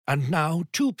And now,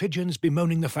 two pigeons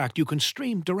bemoaning the fact you can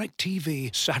stream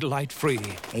DirecTV satellite-free.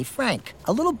 Hey, Frank,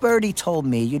 a little birdie told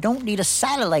me you don't need a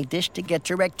satellite dish to get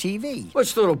DirecTV.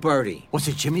 What's little birdie? Was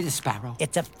it Jimmy the Sparrow?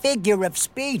 It's a figure of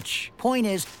speech. Point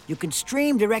is, you can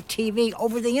stream DirecTV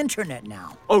over the internet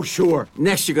now. Oh, sure.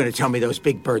 Next you're going to tell me those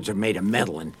big birds are made of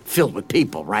metal and filled with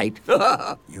people, right?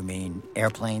 You mean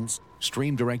airplanes?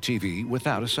 Stream DirecTV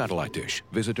without a satellite dish.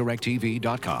 Visit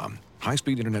DirecTV.com.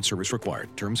 High-speed internet service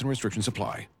required. Terms and restrictions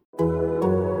apply.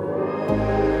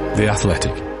 The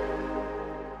Athletic.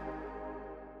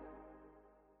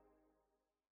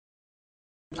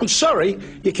 I'm sorry,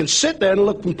 you can sit there and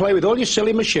look and play with all your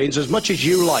silly machines as much as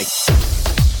you like. Is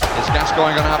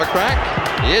Gascoigne going to have a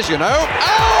crack? He is, you know.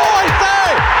 Oh, I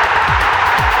say!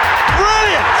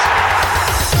 Brilliant!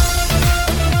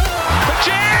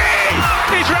 Gee!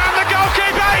 He's round the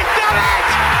goalkeeper, he's done it!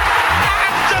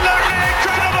 Absolutely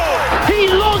incredible!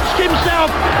 He launched himself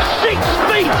 6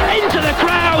 feet into the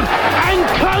crowd and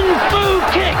kung fu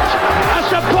kicked a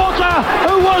supporter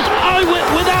who was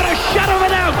without a shadow of a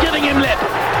doubt giving him lip. Oh,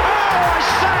 I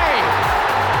say!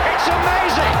 It's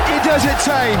amazing! He does it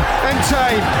tame and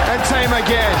tame and tame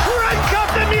again. Crank up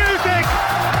the music!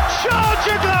 Charge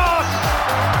your glass!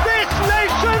 This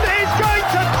nation is going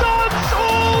to dance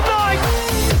all night!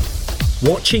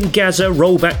 Watching Gaza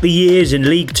roll back the years in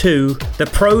League Two, the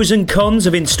pros and cons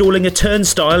of installing a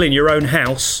turnstile in your own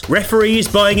house, referees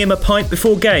buying him a pint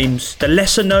before games, the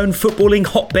lesser-known footballing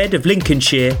hotbed of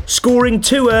Lincolnshire, scoring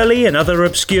too early and other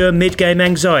obscure mid-game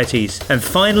anxieties, and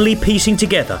finally piecing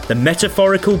together the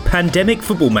metaphorical pandemic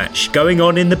football match going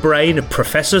on in the brain of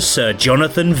Professor Sir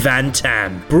Jonathan Van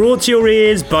Tam. Brought to your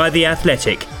ears by The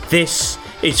Athletic, this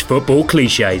is Football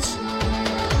Clichés.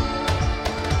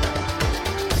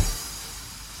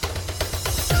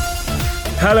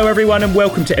 Hello everyone and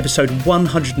welcome to episode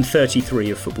 133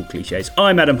 of Football Clichés.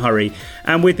 I'm Adam Hurrey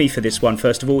and with me for this one,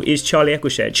 first of all, is Charlie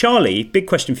Eccleshare. Charlie, big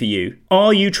question for you.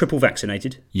 Are you triple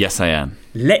vaccinated? Yes, I am.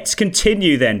 Let's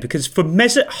continue then, because for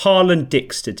Mesut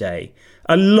Haaland-Dix today,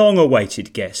 a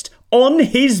long-awaited guest, on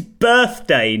his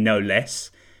birthday no less,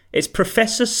 it's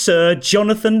Professor Sir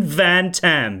Jonathan Van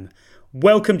Tam.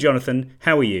 Welcome, Jonathan.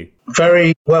 How are you?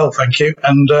 Very well, thank you,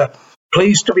 and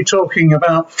pleased to be talking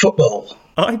about football.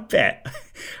 I bet.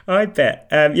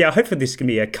 Hopefully this can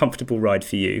be a comfortable ride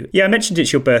for you. Yeah, I mentioned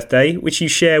it's your birthday, which you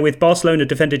share with Barcelona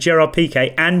defender Gerard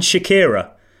Piqué and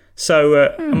Shakira.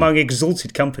 So, among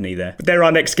exalted company there. They're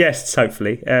our next guests,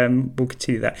 hopefully. We'll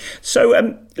continue that. So,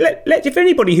 if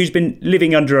anybody who's been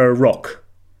living under a rock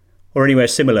or anywhere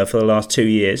similar for the last 2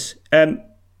 years,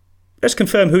 let's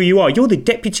confirm who you are. You're the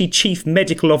Deputy Chief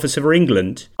Medical Officer for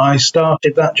England. I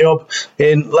started that job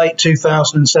in late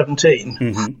 2017.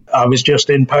 Mm-hmm. I was just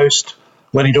in post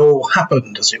when it all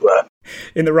happened, as it were.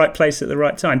 In the right place at the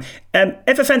right time.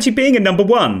 Ever fancy being a number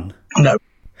one? No.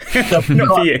 Not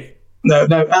for you? No.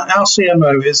 Our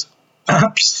CMO is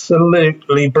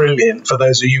absolutely brilliant, for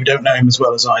those of you who don't know him as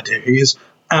well as I do. He is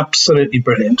absolutely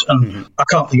brilliant, and I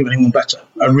can't think of anyone better.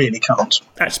 I really can't.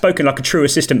 That's spoken like a true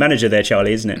assistant manager there,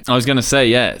 Charlie, isn't it? I was going to say,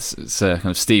 yeah, it's kind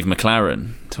of Steve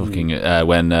McLaren talking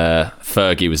when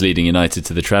Fergie was leading United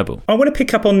to the treble. I want to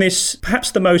pick up on this,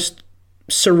 perhaps the most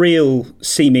surreal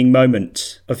seeming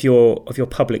moment of your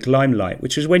public limelight,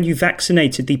 which was when you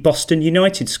vaccinated the Boston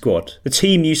United squad, the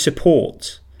team you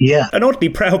support. Yeah. An oddly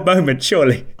proud moment,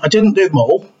 surely. I didn't do them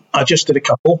all. I just did a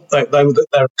couple. There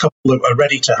are a couple that were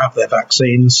ready to have their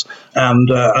vaccines, and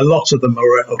a lot of them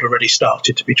had already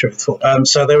started, to be truthful.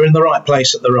 So they were in the right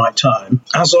place at the right time.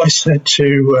 As I said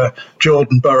to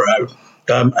Jordan Burrow,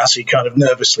 as he kind of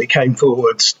nervously came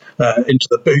forwards into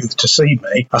the booth to see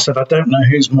me, I said, I don't know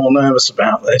who's more nervous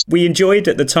about this. We enjoyed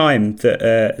at the time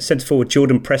that centre forward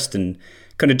Jordan Preston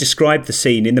kind of described the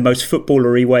scene in the most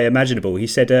footballery way imaginable. He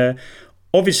said,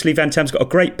 obviously, Van Tam's got a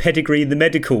great pedigree in the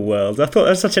medical world. I thought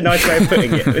that was such a nice way of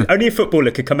putting it. Only a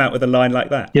footballer could come out with a line like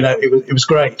that. You know, it was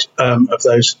great of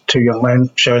those two young men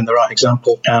showing the right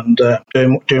example and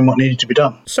doing what needed to be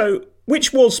done. So,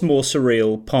 which was more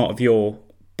surreal part of your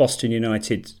Boston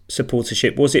United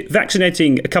supportership? Was it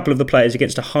vaccinating a couple of the players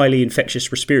against a highly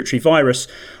infectious respiratory virus,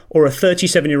 or a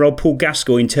 37-year-old Paul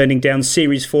Gascoigne turning down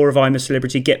Series 4 of I'm a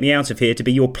Celebrity, Get Me Out of Here to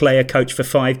be your player coach for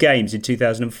 5 games in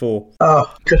 2004?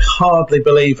 I could hardly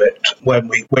believe it when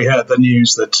we heard the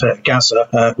news that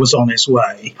Gaza was on his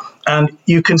way. And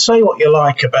you can say what you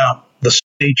like about the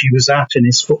stage he was at in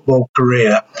his football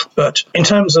career, but in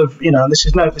terms of, this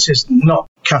is not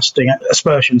casting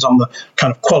aspersions on the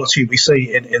kind of quality we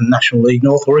see in National League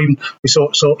North, or even we saw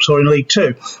in League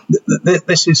Two.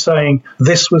 This is saying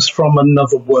this was from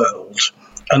another world,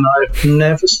 and I've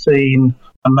never seen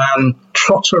a man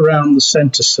trot around the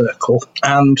centre circle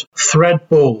and thread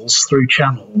balls through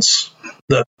channels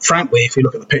that, frankly, if you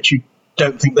look at the pitch, you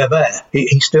don't think they're there.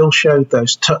 He still showed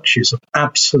those touches of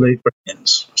absolute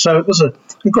brilliance. So it was a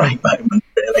great moment,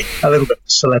 really. A little bit of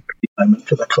a celebrity moment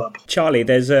for the club. Charlie,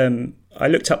 there's I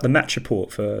looked up the match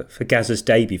report for Gazza's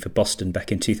debut for Boston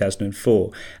back in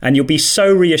 2004, and you'll be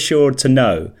so reassured to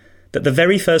know that the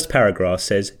very first paragraph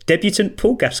says, debutant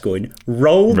Paul Gascoigne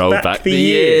rolled back the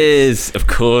years. Of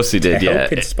course he did, to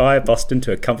help inspire Boston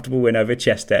to a comfortable win over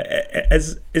Chester.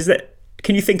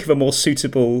 Can you think of a more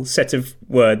suitable set of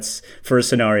words for a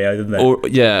scenario than that? Or,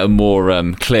 a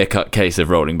more clear-cut case of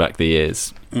rolling back the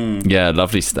years. Yeah,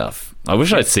 lovely stuff. I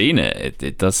wish I'd seen it.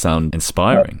 It does sound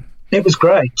inspiring. It was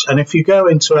great. And if you go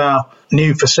into our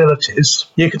new facilities,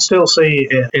 you can still see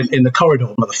in the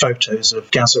corridor the photos of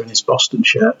Gazza in his Boston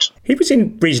shirt. He was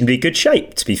in reasonably good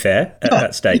shape, to be fair, at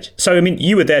that stage. So, I mean,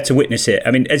 you were there to witness it.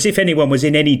 I mean, as if anyone was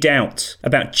in any doubt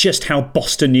about just how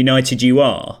Boston United you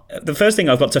are. The first thing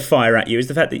I've got to fire at you is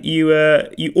the fact that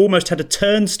you almost had a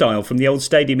turnstile from the old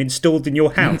stadium installed in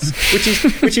your house,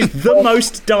 which is the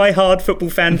most die-hard football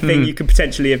fan thing you could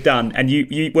potentially have done. And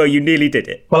you nearly did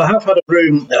it. Well, I have had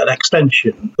an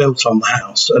extension built on the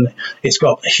house, and it's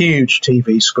got a huge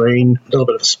TV screen, a little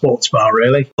bit of a sports bar,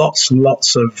 really. Lots and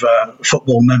lots of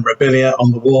football memorabilia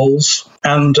on the walls.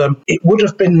 And it would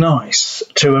have been nice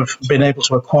to have been able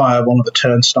to acquire one of the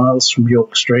turnstiles from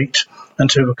York Street and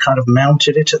to have kind of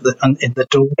mounted it in the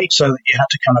doorway so that you had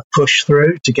to kind of push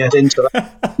through to get into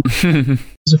that. It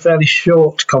was a fairly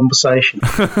short conversation.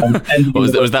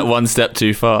 Was that one step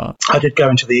too far? I did go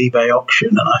into the eBay auction,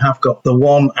 and I have got the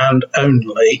one and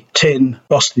only tin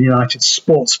Boston United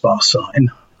sports bar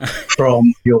sign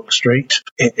from York Street.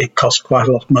 It cost quite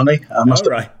a lot of money, I must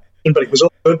have. But it was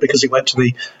all good because it went to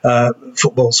the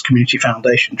Football's Community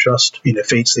Foundation Trust,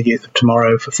 feeds the youth of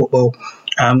tomorrow for football.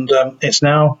 And it's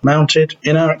now mounted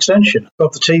in our extension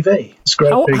above the TV. It's a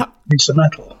great big piece of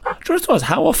metal.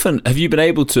 How often have you been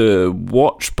able to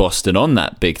watch Boston on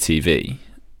that big TV?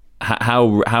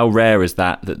 How rare is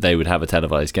that they would have a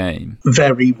televised game?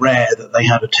 Very rare that they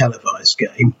had a televised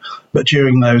game. But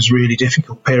during those really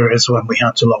difficult periods when we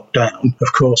had to lock down,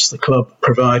 of course, the club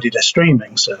provided a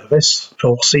streaming service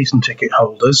for season ticket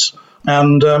holders.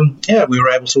 And, we were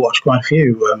able to watch quite a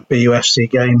few BUFC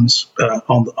games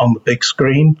on the big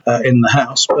screen in the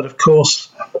house. But, of course,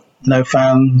 no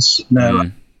fans,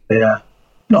 not the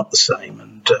same.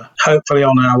 And hopefully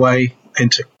on our way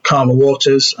into calmer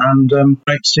waters, and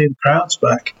great to see the crowds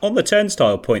back. On the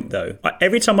turnstile point, though,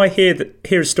 every time I hear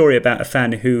a story about a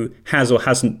fan who has or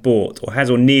hasn't bought or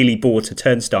has or nearly bought a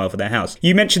turnstile for their house,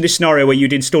 you mentioned this scenario where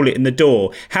you'd install it in the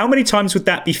door. How many times would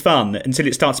that be fun until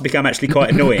it starts to become actually quite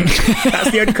annoying?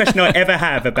 That's the only question I ever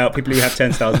have about people who have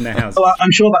turnstiles in their house. Well,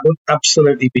 I'm sure that would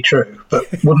absolutely be true, but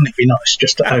wouldn't it be nice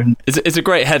just to own? It's a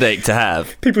great headache to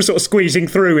have. People sort of squeezing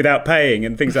through without paying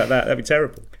and things like that. That'd be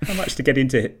terrible. How much to get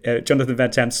into Jonathan Van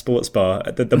Tam's sports bar?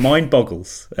 The mind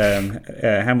boggles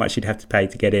how much you'd have to pay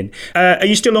to get in. Are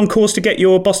you still on course to get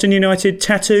your Boston United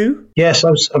tattoo? Yes, I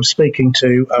was speaking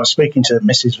to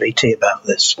Mrs. VT about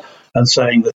this and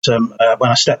saying that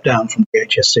when I stepped down from the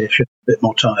HSC, I should have a bit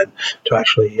more time to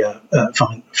actually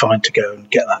find to go and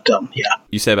get that done. Yeah.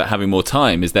 You say about having more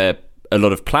time. Is there a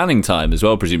lot of planning time as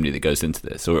well, presumably, that goes into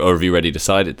this, or have you already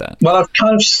decided that? Well, I've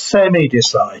kind of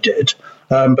semi-decided.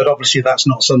 But obviously that's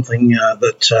not something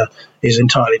that is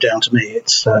entirely down to me.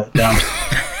 It's down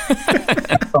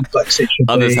to complex.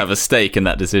 Others have a stake in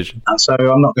that decision. And so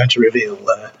I'm not going to reveal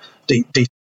details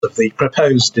of the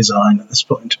proposed design at this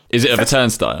point. Is it of a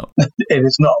turnstile? It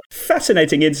is not.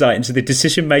 Fascinating insight into the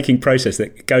decision-making process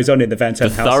that goes on in the Van Tam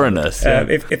household. Thoroughness. Yeah.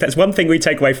 If that's one thing we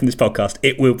take away from this podcast,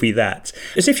 it will be that.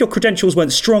 As if your credentials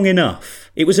weren't strong enough,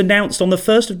 it was announced on the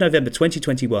 1st of November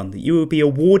 2021 that you will be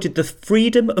awarded the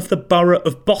Freedom of the Borough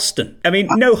of Boston. I mean,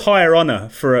 no higher honour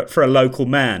for a local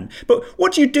man. But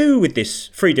what do you do with this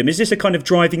freedom? Is this a kind of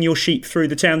driving your sheep through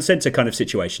the town centre kind of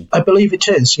situation? I believe it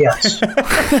is, yes.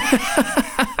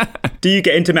 Do you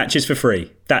get into matches for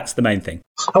free? That's the main thing.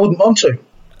 I wouldn't want to.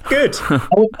 Good.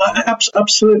 I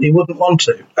absolutely wouldn't want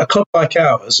to. A club like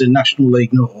ours in National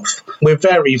League North, we're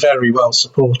very, very well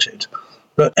supported.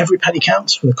 But every penny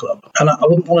counts for the club, and I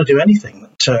wouldn't want to do anything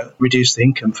to reduce the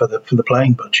income for the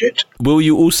playing budget. Will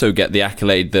you also get the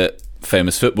accolade that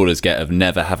famous footballers get of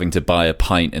never having to buy a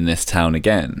pint in this town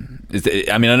again?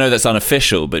 I know that's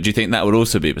unofficial, but do you think that would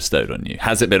also be bestowed on you?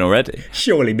 Has it been already?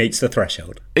 Surely meets the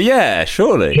threshold. Yeah,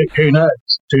 surely. Who knows?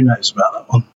 Who knows about that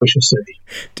one? We shall see.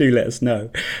 Do let us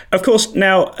know. Of course,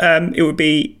 now it would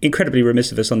be incredibly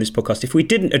remiss of us on this podcast if we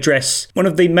didn't address one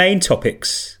of the main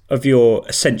topics of your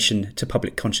ascension to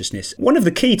public consciousness. One of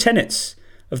the key tenets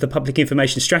of the public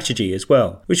information strategy as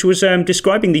well, which was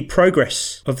describing the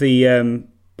progress of the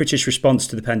British response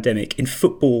to the pandemic in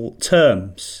football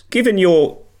terms. Given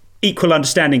your equal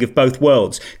understanding of both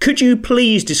worlds, could you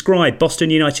please describe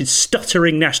Boston United's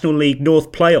stuttering National League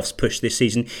North playoffs push this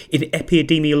season in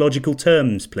epidemiological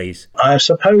terms, please? I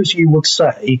suppose you would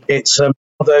say it's one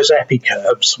of those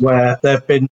epicurves where there have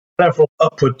been several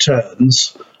upward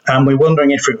turns, and we're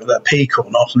wondering if it was at peak or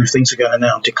not, and if things are going to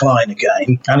now decline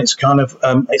again. And it's kind of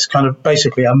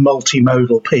basically a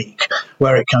multimodal peak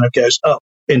where it kind of goes up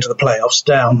into the playoffs,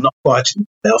 down, not quite into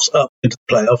the playoffs, up into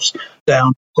the playoffs,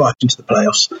 down, quite into the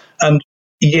playoffs. And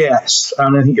yes,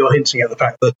 and I think you're hinting at the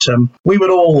fact that we would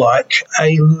all like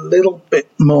a little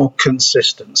bit more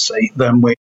consistency than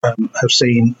we have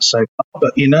seen so far.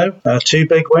 But, 2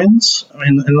 big wins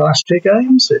in the last 2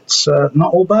 games. It's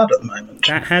not all bad at the moment.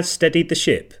 That has steadied the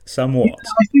ship somewhat. Yeah,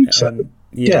 I think so.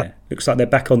 Yeah, looks like they're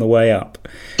back on the way up.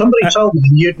 Somebody told me,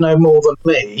 you'd know more than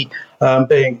me,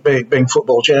 being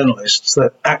football journalists,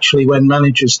 that actually when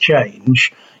managers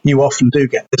change, you often do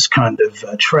get this kind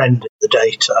of trend in the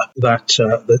data that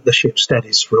the ship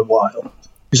steadies for a while.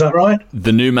 Is that right?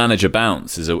 The new manager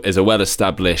bounce is a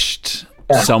well-established,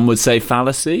 some would say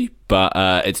fallacy, but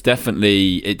it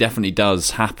definitely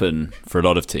does happen for a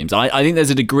lot of teams. I think there's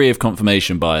a degree of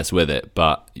confirmation bias with it,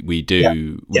 but we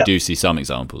do see some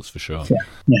examples for sure.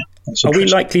 Are we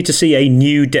likely to see a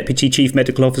new Deputy Chief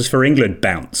Medical Officer for England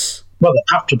bounce? Well, there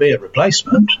have to be a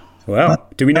replacement. Well,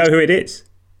 do we know who it is?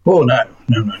 Oh, no.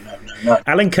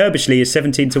 Alan Kirbishley is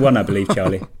 17-1, I believe,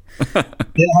 Charlie.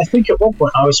 Yeah, I think at one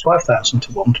point I was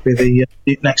 5,000-1 to be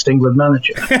the next England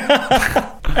manager.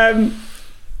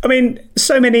 I mean,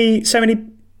 so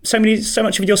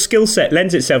much of your skill set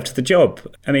lends itself to the job.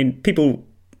 I mean, people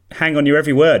hang on your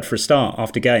every word for a start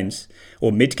after games,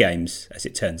 or mid-games, as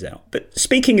it turns out. But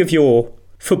speaking of your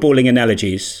footballing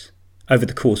analogies over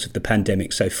the course of the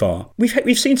pandemic so far,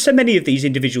 we've seen so many of these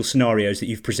individual scenarios that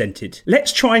you've presented.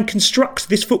 Let's try and construct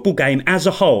this football game as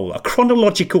a whole, a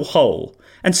chronological whole,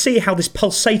 and see how this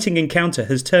pulsating encounter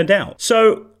has turned out.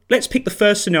 So let's pick the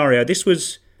first scenario. This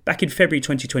was back in February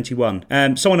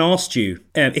 2021. Someone asked you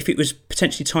if it was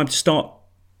potentially time to start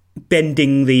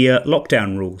bending the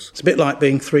lockdown rules. It's a bit like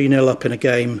being 3-0 up in a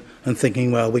game and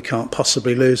thinking, well, we can't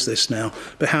possibly lose this now.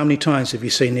 But how many times have you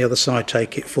seen the other side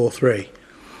take it 4-3?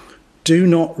 Do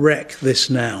not wreck this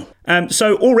now.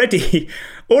 So already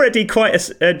quite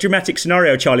a dramatic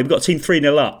scenario, Charlie. We've got a team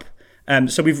 3-0 up.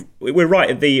 So we're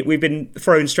right at we've been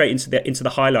thrown straight into the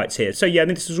highlights here. So yeah, I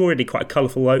mean, this was already quite a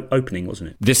colourful opening,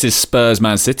 wasn't it? This is Spurs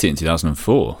Man City in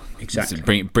 2004.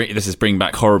 Exactly. This is bringing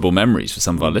back horrible memories for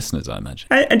some of our listeners, I imagine.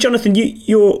 And Jonathan,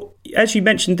 you're as you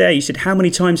mentioned there, you said, how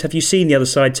many times have you seen the other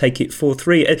side take it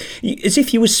 4-3? As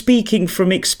if you were speaking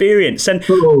from experience. And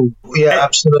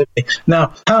absolutely.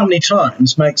 Now, how many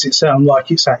times makes it sound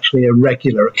like it's actually a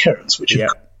regular occurrence, which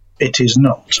it is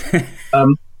not.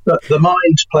 But the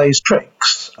mind plays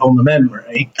tricks on the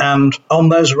memory, and on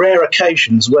those rare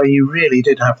occasions where you really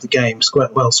did have the game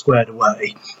well squared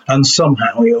away, and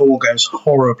somehow it all goes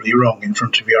horribly wrong in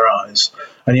front of your eyes,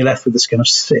 and you're left with this kind of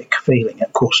sick feeling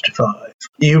at 5:15.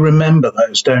 You remember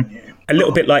those, don't you? A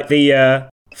little bit like the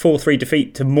 4-3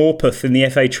 defeat to Morpeth in the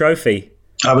FA Trophy.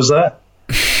 I was there.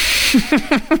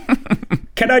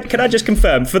 Can I just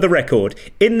confirm, for the record,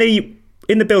 in the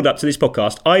build-up to this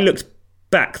podcast, I looked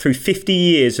back through 50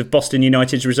 years of Boston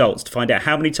United's results to find out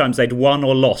how many times they'd won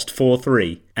or lost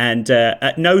 4-3. And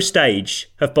at no stage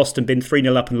have Boston been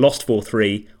 3-0 up and lost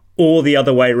 4-3, or the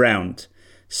other way round.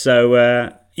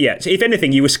 So, so if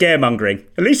anything, you were scaremongering.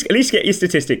 At least get your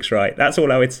statistics right. That's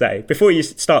all I would say. Before you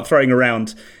start throwing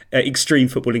around extreme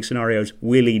footballing scenarios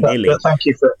willy-nilly. But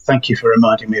thank you for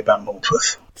reminding me about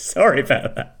Morpeth. Sorry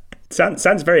about that.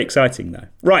 Sounds very exciting, though.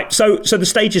 Right, so the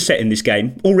stage is set in this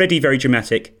game. Already very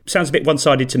dramatic. Sounds a bit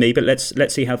one-sided to me, but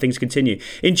let's see how things continue.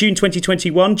 In June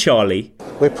 2021, Charlie.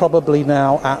 We're probably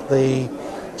now at the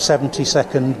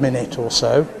 72nd minute or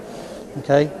so.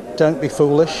 Okay, don't be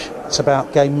foolish. It's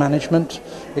about game management.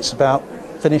 It's about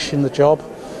finishing the job.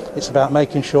 It's about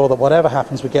making sure that whatever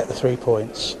happens, we get the 3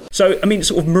 points. So, I mean,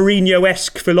 sort of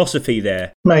Mourinho-esque philosophy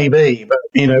there. Maybe, but,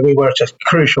 we were at a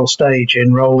crucial stage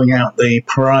in rolling out the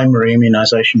primary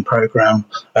immunisation programme,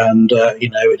 and,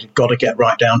 it got to get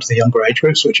right down to the younger age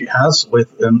groups, which it has,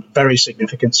 with very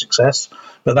significant success.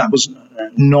 But that was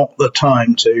not the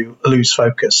time to lose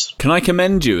focus. Can I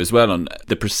commend you as well on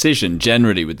the precision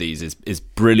generally with these is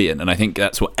brilliant, and I think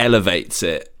that's what elevates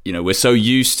it. We're so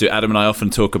used to, Adam and I often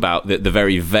talk about the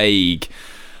very vague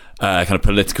kind of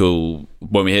political,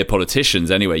 when we hear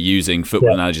politicians anyway using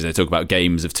football analogies, they talk about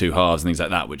games of two halves and things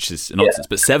like that, which is nonsense.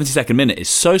 But 72nd minute is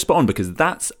so spot on, because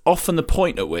that's often the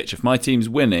point at which, if my team's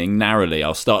winning narrowly,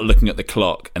 I'll start looking at the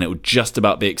clock and it will just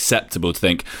about be acceptable to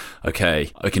think,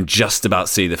 okay, I can just about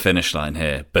see the finish line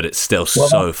here, but it's still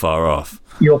so far off.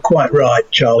 You're quite right,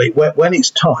 Charlie. When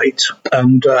it's tight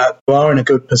and you are in a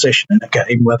good position in a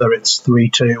game, whether it's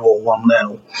 3-2 or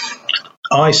 1-0,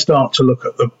 I start to look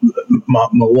at my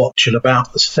watch at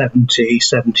about the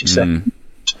 72nd.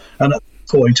 And at that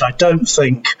point, I don't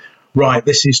think, right,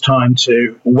 this is time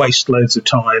to waste loads of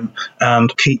time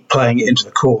and keep playing it into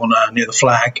the corner near the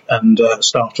flag and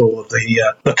start all of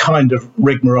the kind of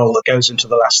rigmarole that goes into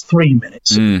the last 3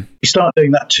 minutes. You start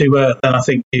doing that too early, then I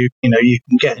think you can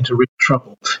get into real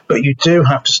trouble. But you do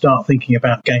have to start thinking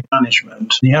about game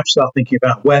management. You have to start thinking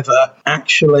about whether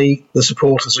actually the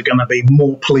supporters are going to be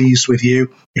more pleased with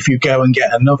you if you go and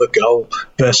get another goal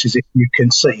versus if you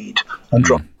concede and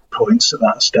drop points at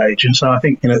that stage. And so I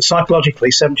think, psychologically,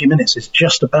 70 minutes is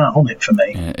just about on it for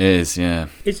me. Yeah, it is, yeah.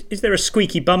 Is there a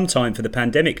squeaky bum time for the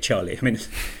pandemic, Charlie? I mean,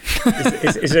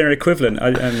 is there an equivalent?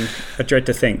 I dread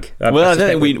to think. I don't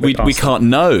think we can't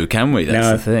know, can we?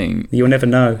 That's the thing. You'll never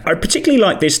know. I particularly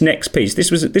like this next piece.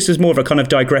 This was more of a kind of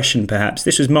digression, perhaps.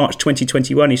 This was March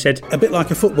 2021. He said, a bit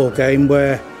like a football game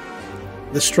where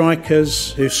the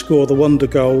strikers who score the wonder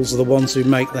goals are the ones who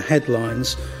make the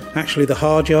headlines. Actually, the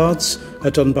hard yards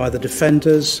are done by the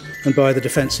defenders and by the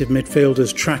defensive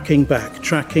midfielders, tracking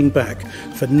back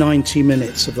for 90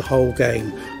 minutes of the whole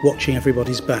game, watching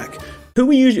everybody's back. Who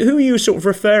are you sort of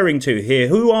referring to here?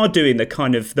 Who are doing the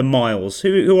kind of the miles?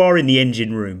 Who are in the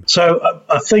engine room? So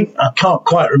I think, I can't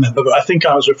quite remember, but I think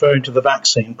I was referring to the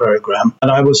vaccine programme, and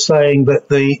I was saying that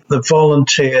the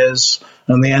volunteers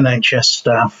and the NHS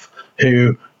staff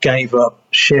who gave up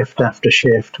shift after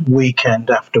shift, weekend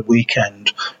after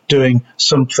weekend, doing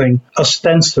something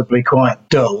ostensibly quite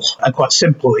dull and quite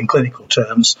simple in clinical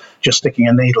terms, just sticking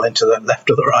a needle into the left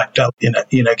or the right dull,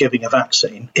 giving a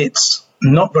vaccine. It's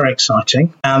not very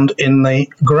exciting. And in the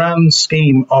grand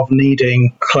scheme of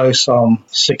needing close on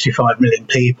 65 million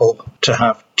people to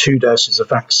have 2 doses of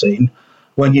vaccine,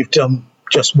 when you've done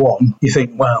just one, you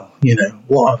think, well,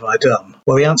 what have I done?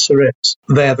 Well, the answer is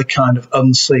they're the kind of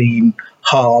unseen,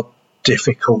 hard,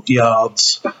 difficult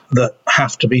yards that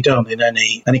have to be done in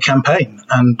any campaign.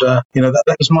 And,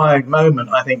 that was my moment,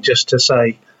 I think, just to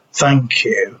say thank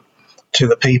you to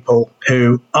the people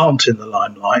who aren't in the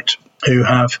limelight, who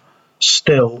have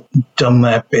still done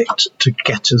their bit to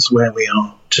get us where we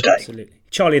are today. Absolutely.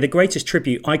 Charlie, the greatest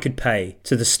tribute I could pay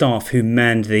to the staff who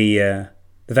manned the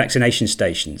vaccination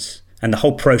stations and the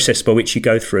whole process by which you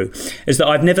go through is that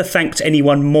I've never thanked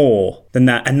anyone more than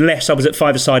that, unless I was at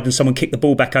five-a-side and someone kicked the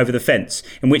ball back over the fence,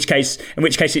 in which case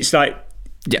it's like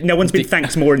no one's been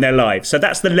thanked more in their lives. So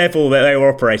that's the level that they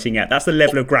were operating at. That's the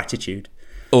level of gratitude.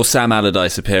 Or Sam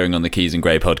Allardyce appearing on the Keys and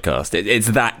Grey podcast. It's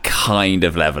that kind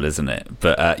of level, isn't it?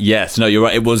 But yes, no, you're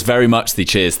right. It was very much the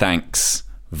cheers, thanks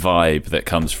vibe that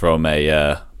comes from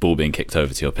a ball being kicked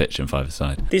over to your pitch in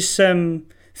five-a-side. This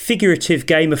figurative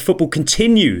game of football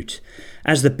continued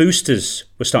as the boosters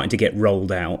were starting to get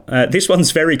rolled out. This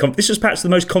one's this was perhaps the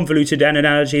most convoluted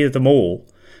analogy of them all.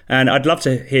 And I'd love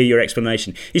to hear your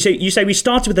explanation. You say we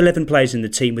started with 11 players in the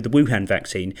team with the Wuhan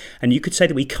vaccine, and you could say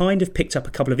that we kind of picked up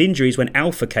a couple of injuries when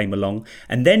Alpha came along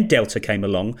and then Delta came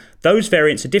along. Those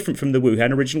variants are different from the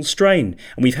Wuhan original strain,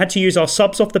 and we've had to use our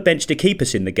subs off the bench to keep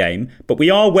us in the game, but we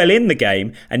are well in the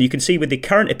game, and you can see with the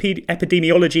current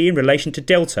epidemiology in relation to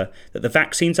Delta that the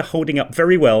vaccines are holding up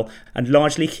very well and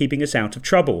largely keeping us out of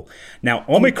trouble. Now,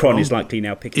 Omicron is likely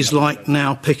now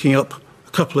picking up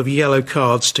a couple of yellow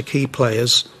cards to key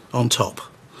players on top.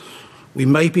 We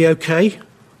may be okay,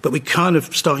 but we're kind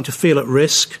of starting to feel at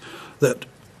risk that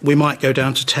we might go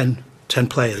down to 10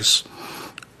 players.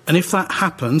 And if that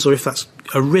happens, or if that's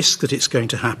a risk that it's going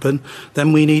to happen,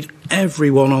 then we need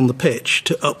everyone on the pitch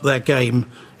to up their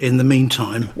game in the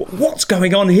meantime. What's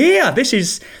going on here? This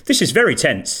is very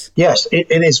tense. Yes, it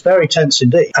is very tense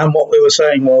indeed. And what we were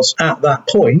saying was, at that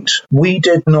point, we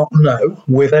did not know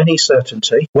with any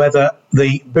certainty whether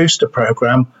the booster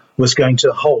programme was going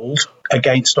to hold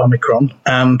against Omicron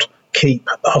and keep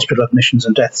hospital admissions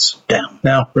and deaths down.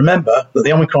 Now, remember that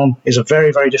the Omicron is a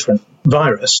very, very different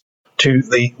virus to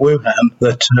the Wuhan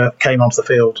that came onto the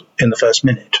field in the first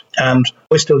minute. And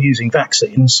we're still using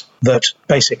vaccines that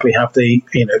basically have the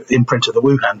imprint of the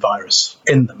Wuhan virus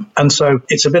in them. And so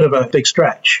it's a bit of a big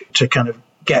stretch to kind of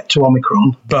get to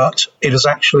Omicron, but it has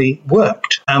actually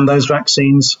worked. And those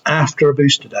vaccines, after a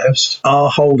booster dose,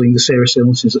 are holding the serious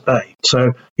illnesses at bay.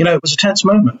 So, it was a tense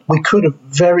moment. We could have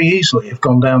very easily have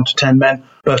gone down to 10 men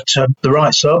But the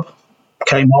right sub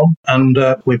came on, and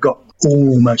we've got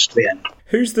almost to the end.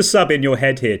 Who's the sub in your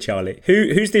head here, Charlie?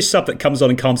 Who's this sub that comes on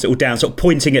and calms it all down, sort of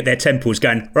pointing at their temples,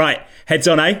 going, right, heads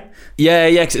on, eh? Yeah,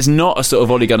 because it's not a sort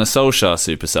of Ole Gunnar Solskjaer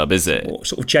super sub, is it? Or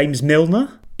sort of James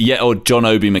Milner? Yeah, or John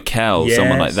Obi Mikel,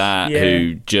 someone like that,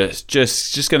 who just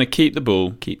going to keep the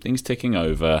ball, keep things ticking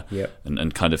over,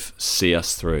 and kind of see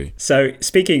us through. So,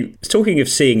 talking of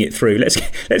seeing it through,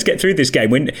 let's get through this game.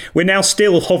 We're now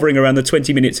still hovering around the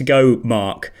 20 minutes to go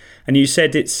mark, and you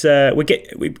said it's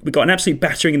we got an absolute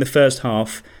battering in the first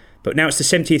half. But now it's the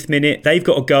 70th minute, they've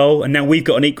got a goal, and now we've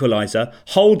got an equaliser.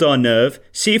 Hold our nerve,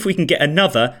 see if we can get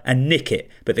another and nick it.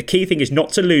 But the key thing is not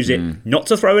to lose it, not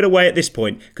to throw it away at this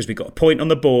point, because we've got a point on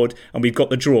the board and we've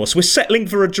got the draw. So we're settling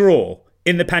for a draw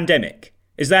in the pandemic.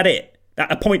 Is that it?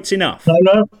 That a point's enough?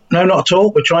 No, not at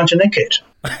all. We're trying to nick it.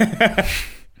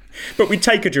 But we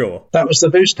take a draw. That was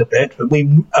the booster bit. But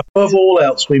above all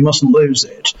else, we mustn't lose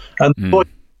it. And the point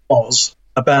was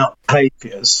about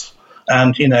behaviours.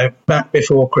 And, back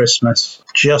before Christmas,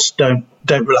 just don't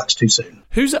relax too soon.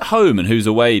 Who's at home and who's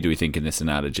away, do we think, in this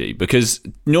analogy? Because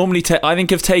normally I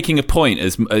think of taking a point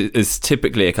as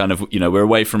typically a kind of, we're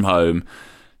away from home.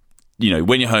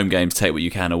 Win your home games, take what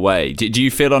you can away. Do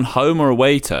you feel on home or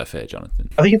away turf here, Jonathan?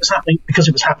 I think it was happening because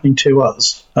it was happening to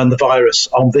us, and the virus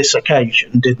on this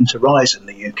occasion didn't arise in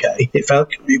the UK. It felt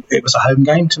it was a home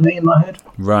game to me in my head.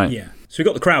 Right. Yeah. So we've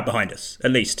got the crowd behind us,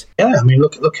 at least. Yeah, I mean,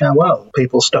 look how well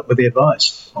people stuck with the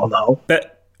advice on the whole.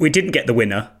 But we didn't get the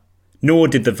winner, nor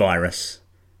did the virus.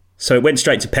 So it went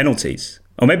straight to penalties.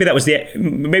 Or maybe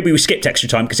maybe we skipped extra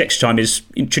time, because extra time is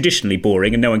traditionally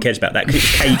boring and no one cares about that because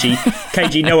it's cagey.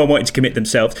 Cagey, no one wanted to commit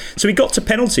themselves. So we got to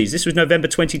penalties. This was November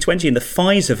 2020 and the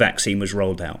Pfizer vaccine was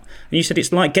rolled out. And you said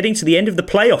it's like getting to the end of the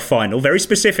playoff final, very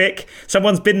specific.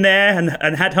 Someone's been there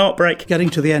and had heartbreak. Getting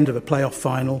to the end of a playoff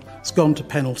final, it's gone to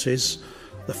penalties.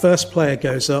 The first player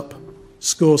goes up,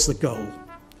 scores the goal.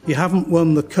 You haven't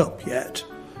won the cup yet,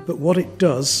 but what it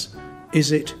does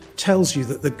is it tells you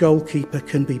that the goalkeeper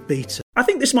can be beaten. I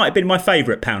think this might have been my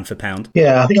favourite pound for pound.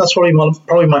 Yeah, I think that's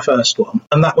probably my first one.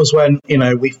 And that was when,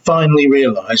 we finally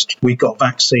realised we got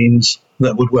vaccines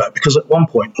that would work. Because at one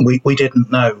point, we didn't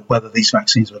know whether these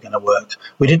vaccines were going to work.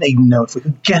 We didn't even know if we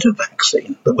could get a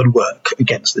vaccine that would work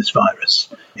against this virus.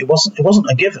 It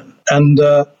wasn't a given. And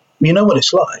you know what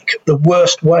it's like. The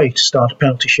worst way to start a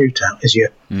penalty shootout is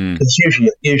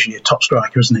it's usually a top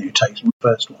striker, isn't it, who takes the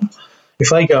first one. If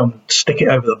they go and stick it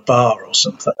over the bar or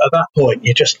something, at that point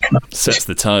you just kind of sets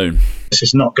the tone. This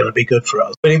is not going to be good for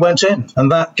us. But he went in,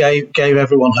 and that gave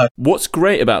everyone hope. What's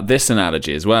great about this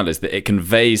analogy as well is that it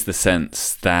conveys the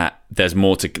sense that there's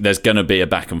going to be a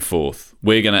back and forth.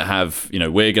 We're going to have,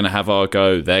 we're going to have our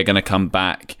go. They're going to come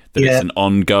back. That it's an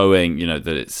ongoing,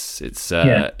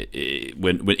 that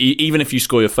even if you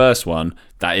score your first one,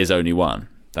 that is only one.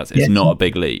 It's not a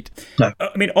big lead. No.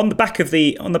 I mean, on the back of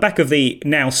the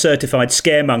now certified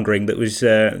scaremongering that was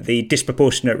the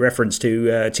disproportionate reference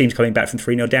to teams coming back from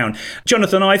 3-0 down,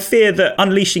 Jonathan, I fear that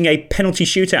unleashing a penalty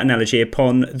shootout analogy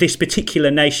upon this particular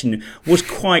nation was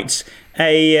quite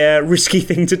a risky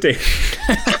thing to do.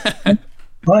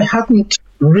 I hadn't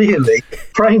really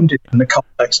framed it in the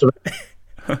context of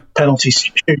penalty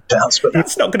shootouts, but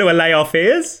it's not going to allay our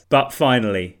fears. But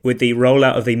finally, with the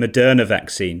rollout of the Moderna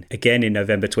vaccine again in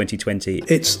November 2020,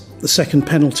 it's the second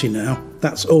penalty now.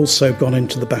 That's also gone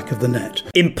into the back of the net,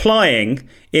 implying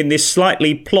in this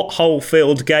slightly plot hole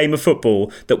filled game of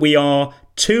football that we are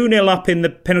 2-0 up in the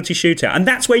penalty shootout, and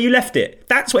that's where you left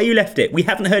it. We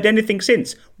haven't heard anything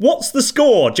since. What's the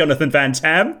score, Jonathan Van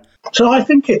Tam? So I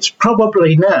think it's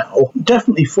probably now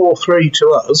definitely 4-3 to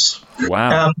us.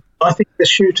 Wow. I think the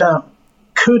shootout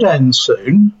could end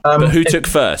soon. But who took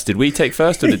first? Did we take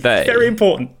first or did they? Very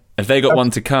important. Have they got one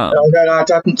to come? No, I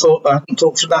hadn't thought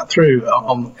that through.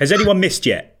 Has anyone missed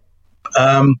yet?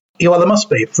 Well, there must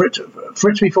be. For it to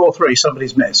be 4-3,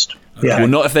 somebody's missed. Okay. Yeah. Well,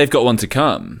 not if they've got one to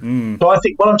come. So I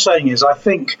think what I'm saying is I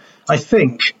think,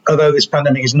 although this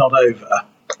pandemic is not over,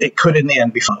 it could in the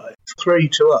end be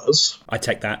 5-3 to us. I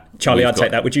take that. Charlie, I'd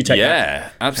take that. Would you take that? Yeah,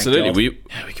 absolutely.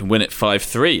 We can win it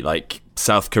 5-3, like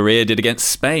South Korea did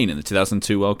against Spain in the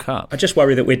 2002 World Cup. I just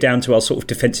worry that we're down to our sort of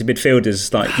defensive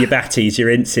midfielders, like your Batties, your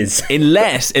Inces.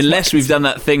 Unless we've done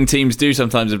that thing teams do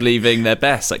sometimes of leaving their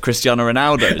best, like Cristiano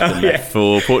Ronaldo has been left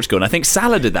for Portugal, and I think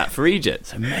Salah did that for Egypt,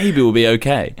 so maybe we'll be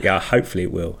okay. Yeah, hopefully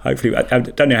it will. Hopefully, I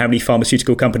don't know how many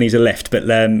pharmaceutical companies are left, but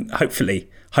hopefully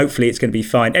it's going to be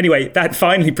fine. Anyway, that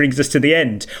finally brings us to the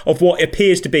end of what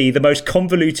appears to be the most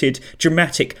convoluted,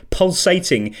 dramatic,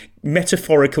 pulsating,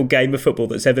 metaphorical game of football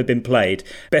that's ever been played.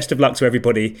 Best of luck to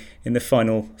everybody in the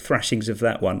final thrashings of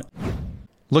that one.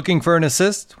 Looking for an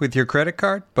assist with your credit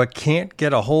card, but can't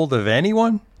get a hold of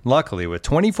anyone? Luckily, with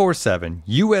 24/7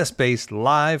 US-based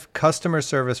live customer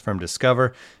service from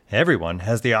Discover, everyone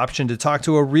has the option to talk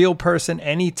to a real person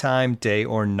anytime, day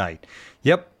or night.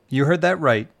 Yep, you heard that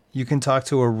right. You can talk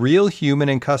to a real human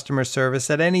in customer service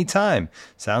at any time.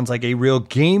 Sounds like a real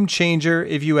game changer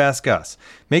if you ask us.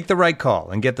 Make the right call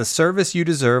and get the service you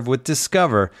deserve with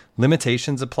Discover.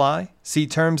 Limitations apply. See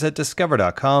terms at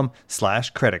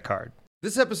discover.com/creditcard.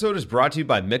 This episode is brought to you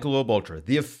by Michelob Ultra,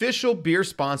 the official beer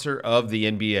sponsor of the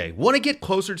NBA. Want to get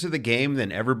closer to the game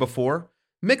than ever before?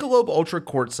 Michelob Ultra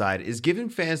Courtside is giving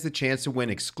fans the chance to win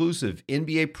exclusive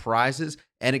NBA prizes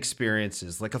and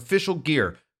experiences like official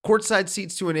gear, courtside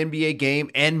seats to an NBA game,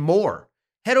 and more.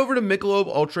 Head over to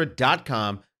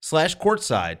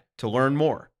MichelobUltra.com/courtside to learn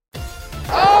more. Oh,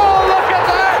 look at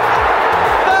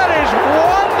that! That is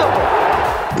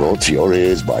wonderful! Brought to your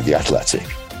ears by The Athletic.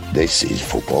 This is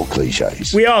Football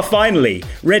Cliches. We are finally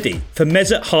ready for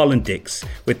Mesut Haaland-Dix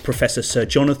with Professor Sir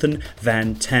Jonathan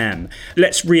Van Tam.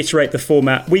 Let's reiterate the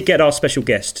format. We get our special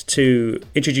guest to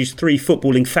introduce 3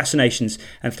 footballing fascinations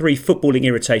and 3 footballing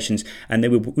irritations, and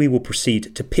then we will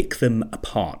proceed to pick them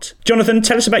apart. Jonathan,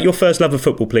 tell us about your first love of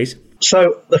football, please.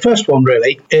 So the first one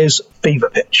really is Fever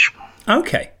Pitch.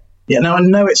 Okay. Yeah, now I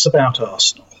know it's about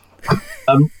Arsenal,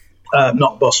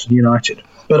 not Boston United,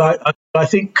 but I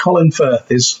think Colin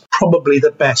Firth is probably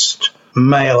the best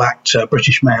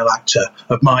British male actor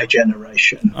of my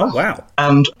generation. Oh, wow.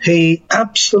 And he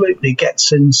absolutely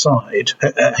gets inside,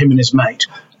 him and his mate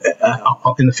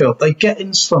in the film, they get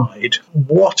inside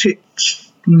what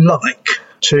it's like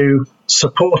to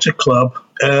support a club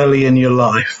early in your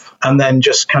life and then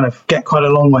just kind of get quite a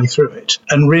long way through it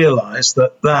and realise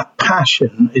that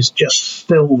passion is just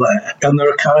still there. And there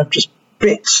are kind of just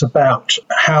bits about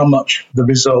how much the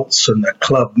results and the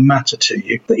club matter to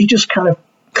you that you just kind of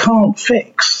can't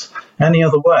fix any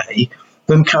other way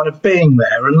than kind of being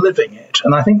there and living it.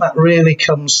 And I think that really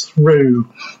comes through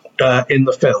in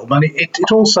the film. And it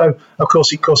also, of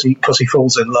course, he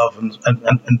falls in love and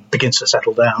begins to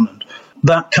settle down. And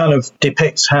that kind of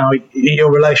depicts how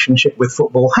your relationship with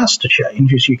football has to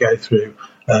change as you go through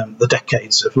the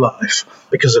decades of life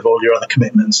because of all your other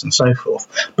commitments and so forth.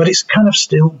 But it's kind of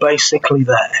still basically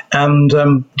there.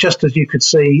 And just as you could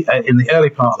see in the early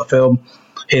part of the film,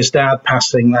 his dad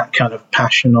passing that kind of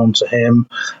passion on to him,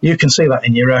 you can see that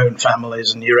in your own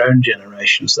families and your own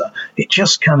generations, that it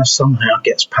just kind of somehow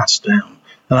gets passed down.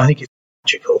 And I think it's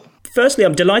magical. Firstly,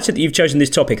 I'm delighted that you've chosen this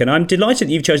topic, and I'm delighted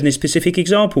that you've chosen this specific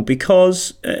example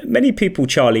because many people,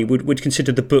 Charlie, would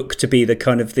consider the book to be the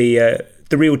kind of the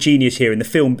real genius here in the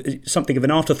film, something of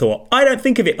an afterthought. I don't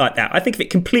think of it like that. I think of it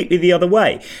completely the other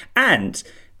way. And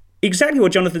exactly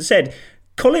what Jonathan said,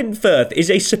 Colin Firth is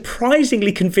a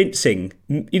surprisingly convincing,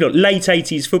 late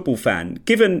 80s football fan.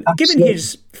 Given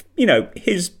his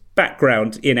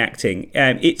background in acting,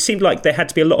 it seemed like there had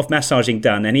to be a lot of massaging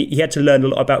done, and he had to learn a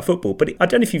lot about football. But I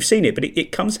don't know if you've seen it, but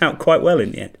it comes out quite well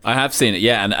in the end. I have seen it,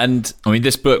 yeah. And I mean,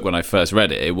 this book, when I first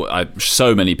read it,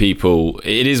 so many people,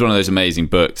 it is one of those amazing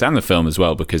books, and the film as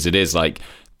well, because it is like,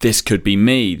 this could be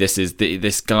me.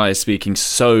 This guy is speaking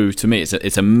so to me.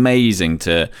 It's amazing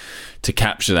to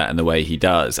capture that in the way he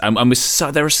does. And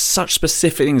there are such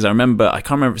specific things. I can't remember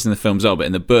if it's in the film as well, but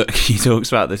in the book he talks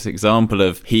about this example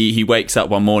of he wakes up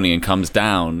one morning and comes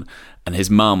down and his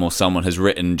mum or someone has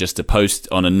written just a post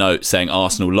on a note saying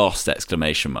Arsenal lost!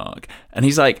 And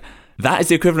he's like, that is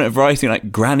the equivalent of writing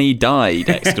like "Granny died!"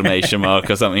 or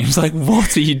something. It's like,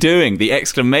 what are you doing? The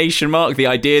exclamation mark, the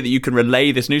idea that you can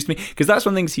relay this news to me, because that's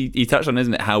one of the things he touched on,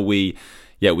 isn't it? How we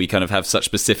kind of have such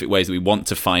specific ways that we want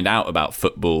to find out about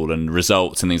football and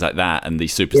results and things like that, and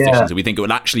these superstitions. And we think it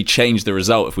will actually change the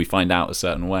result if we find out a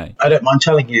certain way. I don't mind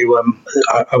telling you,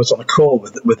 I was on a call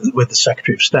with the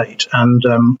Secretary of State, and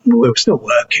we were still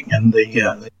working, and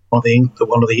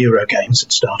one of the Euro games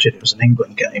had started. It was an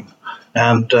England game,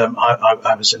 and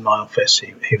I was in my office.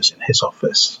 He was in his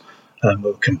office. We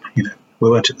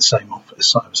weren't in the same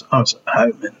office. I was at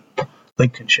home in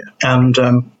Lincolnshire, and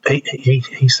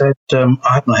he said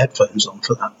I had my headphones on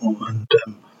for that one,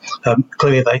 and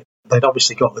clearly they'd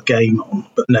obviously got the game on,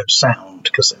 but no sound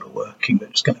because they were working. They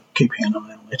were just keeping an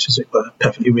eye on it, as it were,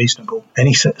 perfectly reasonable. And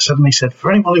he suddenly said,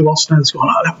 "For anyone who wants to know the score,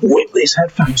 I'll whip these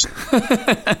headphones."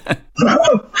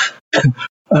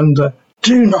 And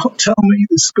do not tell me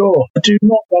the score. I do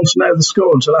not want to know the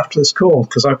score until after this call,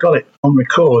 because I've got it on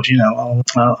record.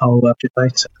 I'll let you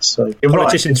later. So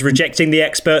politicians rejecting the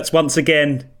experts once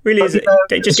again. Really, is it?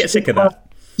 Just get sick of that.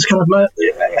 it's kind of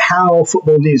how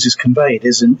football news is conveyed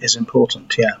is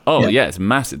important. Yeah. Oh yeah, it's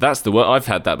massive. That's the word. I've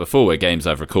had that before, where games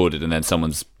I've recorded and then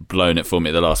someone's blown it for me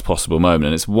at the last possible moment,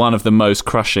 and it's one of the most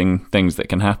crushing things that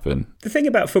can happen. The thing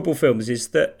about football films is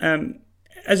that,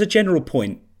 as a general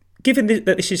point, given that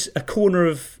this is a corner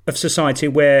of society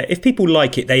where if people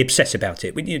like it, they obsess about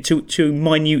it, to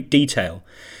minute detail.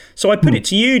 So I put it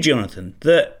to you, Jonathan,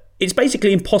 that it's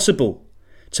basically impossible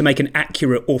to make an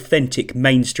accurate, authentic,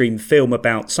 mainstream film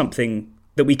about something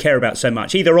that we care about so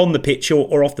much, either on the pitch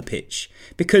or off the pitch,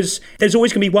 because there's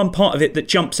always going to be one part of it that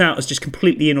jumps out as just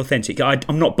completely inauthentic.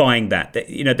 I'm not buying that.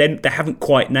 They haven't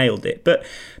quite nailed it. But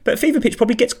Fever Pitch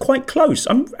probably gets quite close.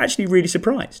 I'm actually really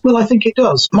surprised. Well, I think it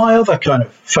does. My other kind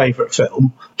of favourite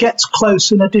film gets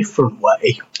close in a different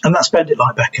way, and that's Bend It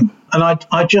Like Beckham. And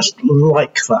I just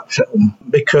like that film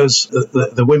because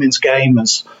the women's game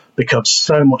has become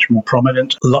so much more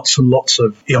prominent. Lots and lots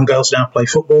of young girls now play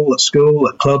football at school,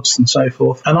 at clubs and so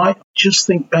forth. And I just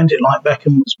think Bend It Like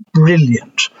Beckham was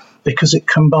brilliant because it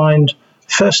combined,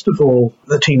 first of all,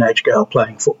 the teenage girl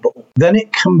playing football. Then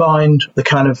it combined the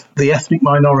kind of the ethnic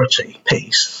minority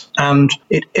piece, and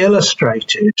it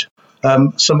illustrated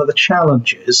some of the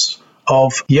challenges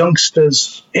of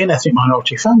youngsters in ethnic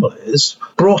minority families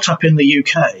brought up in the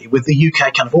UK, with the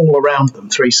UK kind of all around them,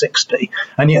 360,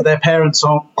 and yet their parents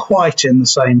aren't quite in the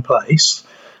same place.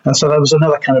 And so there was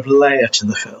another kind of layer to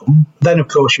the film. Then, of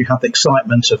course, you had the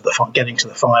excitement of getting to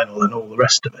the final and all the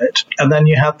rest of it. And then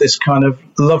you had this kind of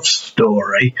love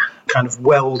story kind of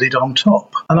welded on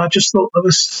top. And I just thought there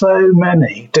were so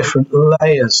many different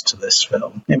layers to this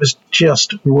film. It was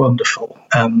just wonderful.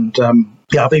 And,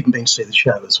 I've even been to see the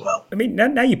show as well. I mean,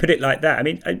 now you put it like that, I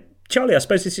mean, Charlie, I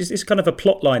suppose this is kind of a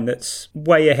plot line that's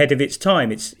way ahead of its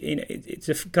time. It's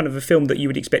a kind of a film that you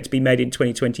would expect to be made in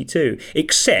 2022,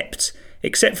 except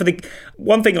for the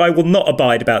one thing I will not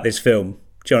abide about this film,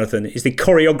 Jonathan, is the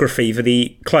choreography for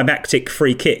the climactic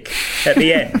free kick at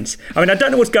the end. I mean, I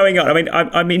don't know what's going on. I mean,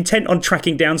 I'm intent on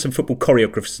tracking down some football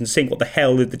choreographers and seeing what the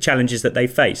hell are the challenges that they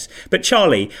face. But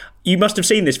Charlie, you must have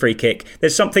seen this free kick.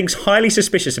 There's something highly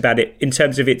suspicious about it in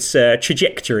terms of its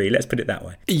trajectory, let's put it that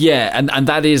way. Yeah, and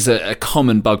that is a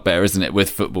common bugbear, isn't it,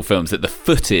 with football films, that the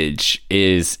footage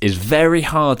is very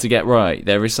hard to get right.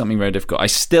 There is something very difficult. I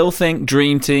still think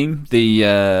Dream Team,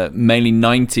 the mainly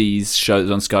 90s show that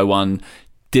was on Sky One,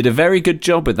 did a very good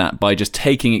job with that by just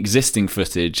taking existing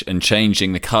footage and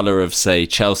changing the colour of, say,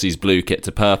 Chelsea's blue kit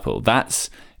to purple. That's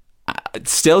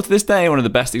still to this day one of the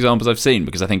best examples I've seen,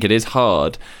 because I think it is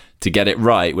hard to get it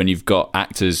right when you've got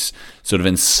actors sort of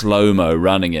in slow-mo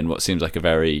running in what seems like a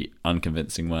very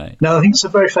unconvincing way. No, I think it's a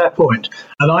very fair point.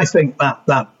 And I think that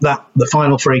the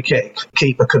final free kick,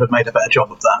 keeper could have made a better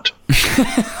job of that.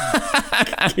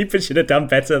 Keeper should have done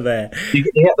better there. You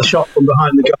get the shot from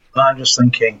behind the goal, and I'm just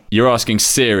thinking... You're asking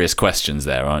serious questions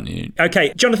there, aren't you?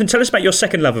 OK, Jonathan, tell us about your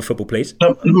second love of football, please.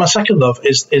 My second love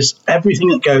is everything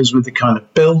that goes with the kind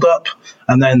of build-up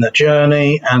and then the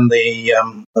journey and the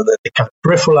kind of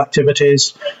peripheral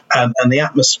activities and the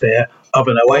atmosphere of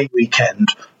an away weekend,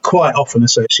 quite often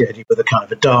associated with a kind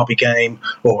of a derby game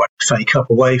or a FA Cup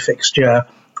away fixture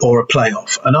or a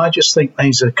playoff. And I just think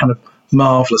these are kind of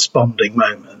marvellous bonding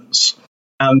moments.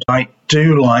 And I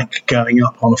do like going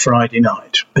up on a Friday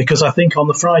night, because I think on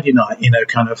the Friday night,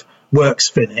 kind of work's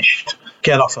finished,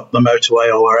 get off up the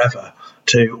motorway or wherever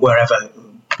to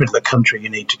the country you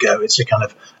need to go. It's a kind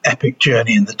of epic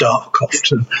journey in the dark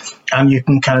often. And you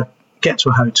can kind of get to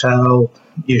a hotel,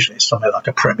 usually it's somewhere like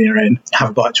a Premier Inn, have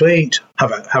a bite to eat,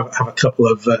 have a couple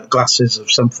of glasses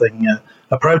of something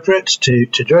appropriate to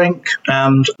drink,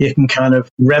 and you can kind of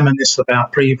reminisce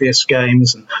about previous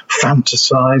games and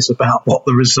fantasize about what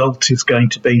the result is going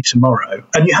to be tomorrow.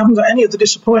 And you haven't got any of the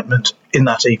disappointment in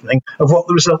that evening of what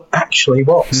the result actually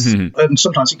was. And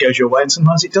sometimes it goes your way and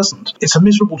sometimes it doesn't. It's a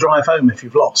miserable drive home if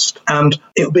you've lost. And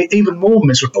it'll be even more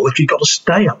miserable if you've got to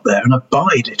stay up there and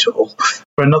abide it all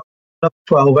for another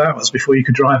 12 hours before you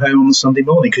could drive home on the Sunday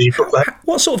morning because you booked that.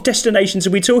 What sort of destinations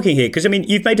are we talking here? Because, I mean,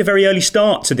 you've made a very early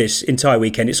start to this entire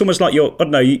weekend. It's almost like you're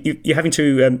having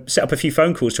to set up a few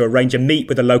phone calls to arrange a meet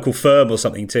with a local firm or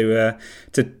something to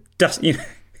get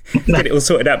it all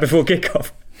sorted out before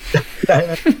kickoff.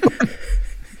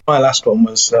 My last one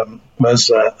was up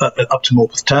to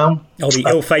Morpeth Town. Oh, the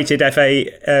ill-fated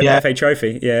FA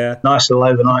Trophy, yeah. Nice little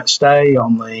overnight stay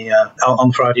on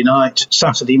Friday night.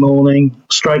 Saturday morning,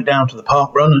 straight down to the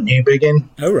park run at Newbiggin.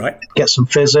 Oh, right. Get some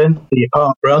fizz in for your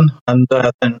park run, and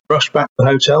then rush back to the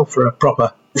hotel for a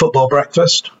proper football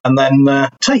breakfast, and then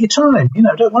take your time.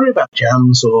 Don't worry about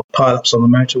jams or pile-ups on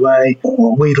the motorway,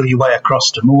 or wheedle your way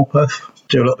across to Morpeth.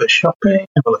 Do a little bit of shopping,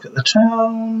 have a look at the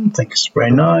town, think it's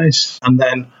very nice, and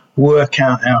then work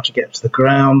out how to get to the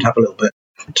ground, have a little bit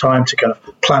of time to kind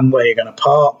of plan where you're going to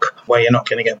park, where you're not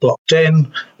going to get blocked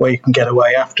in, where you can get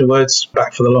away afterwards,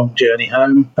 back for the long journey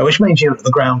home, which means you're at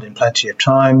the ground in plenty of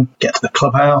time, get to the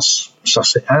clubhouse,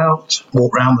 suss it out,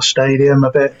 walk around the stadium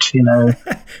a bit,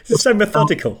 It's so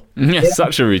methodical. Yeah,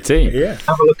 such a routine. Yeah.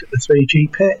 Have a look at the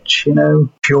 3G pitch,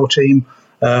 pure team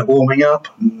warming up,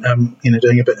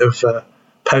 doing a bit of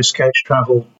post-coach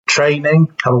travel training,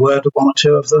 have a word with one or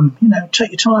two of them,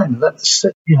 take your time, let's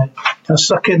kind of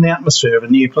suck in the atmosphere of a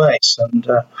new place and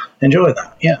enjoy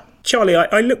that. Yeah. Charlie,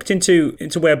 I looked into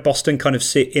where Boston kind of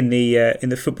sit in the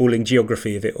footballing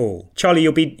geography of it all. Charlie,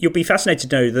 you'll be fascinated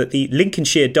to know that the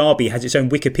Lincolnshire Derby has its own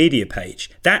Wikipedia page.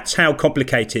 That's how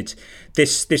complicated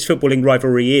this footballing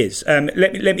rivalry is.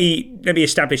 Let me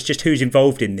establish just who's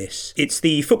involved in this. It's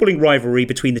the footballing rivalry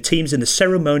between the teams in the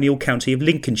ceremonial county of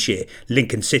Lincolnshire: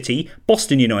 Lincoln City,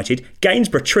 Boston United,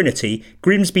 Gainsborough Trinity,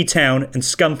 Grimsby Town, and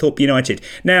Scunthorpe United.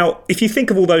 Now, if you think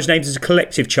of all those names as a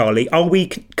collective, Charlie,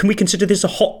 can we consider this a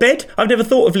hotbed? I've never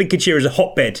thought of Lincolnshire as a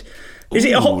hotbed. Is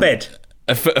it a hotbed?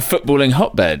 A footballing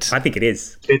hotbed? I think it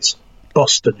is. It's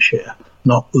Bostonshire,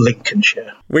 not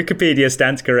Lincolnshire. Wikipedia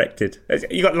stands corrected.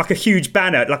 You got like a huge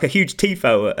banner, like a huge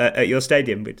tifo at your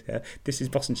stadium. But this is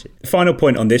Bostonshire. Final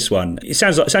point on this one. It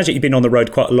sounds like you've been on the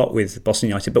road quite a lot with Boston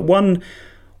United, but one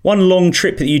long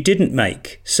trip that you didn't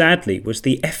make, sadly, was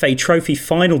the FA Trophy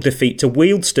final defeat to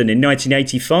Wealdstone in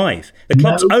 1985. The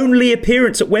club's only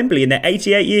appearance at Wembley in their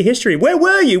 88-year history. Where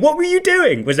were you? What were you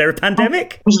doing? Was there a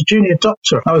pandemic? I was a junior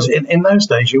doctor. I was in those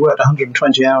days, you worked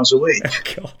 120 hours a week.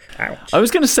 God, ouch. I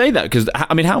was going to say that because,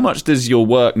 how much does your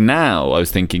work now, I was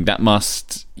thinking, that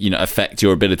must, affect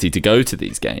your ability to go to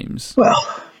these games?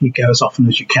 Well, you go as often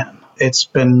as you can. It's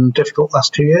been difficult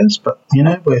last 2 years, but,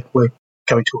 we're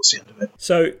coming towards the end of it.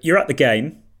 So you're at the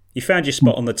game. You found your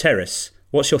spot on the terrace.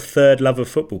 What's your third love of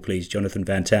football, please, Jonathan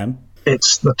Van Tam?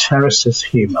 It's the terrace's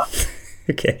humour.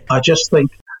 Okay. I just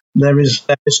think there is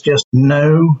just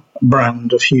no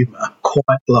brand of humour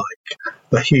quite like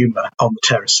the humour on the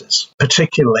terraces,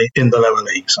 particularly in the lower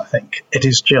leagues, I think. It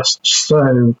is just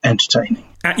so entertaining.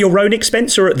 At your own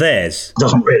expense or at theirs?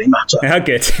 Doesn't really matter. How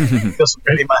good. Doesn't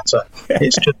really matter.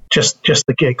 It's just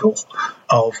the giggle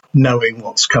of knowing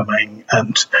what's coming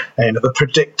and the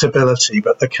predictability,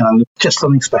 but the kind of just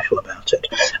something special about it.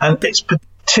 And it's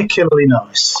particularly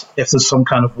nice if there's some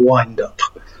kind of wind-up,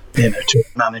 to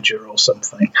a manager or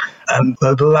something. And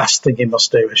the last thing you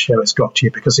must do is show it's got to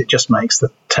you, because it just makes the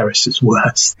terraces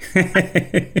worse.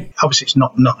 Obviously, it's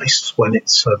not nice when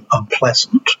it's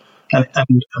unpleasant, and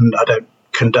I don't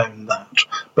condone that.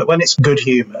 But when it's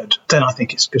good-humoured, then I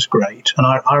think it's just great. And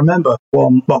I remember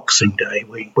one Boxing Day,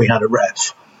 we had a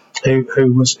ref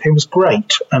who was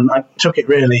great, and I took it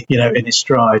really, in his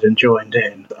stride and joined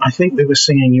in. I think we were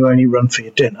singing "You Only Run for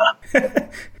Your Dinner."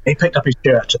 He picked up his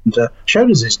shirt and showed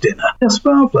us his dinner. It's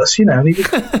marvellous, He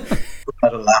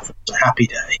had a laugh. It was a happy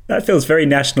day. That feels very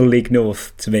National League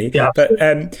North to me. Yeah, but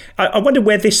I wonder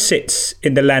where this sits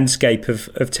in the landscape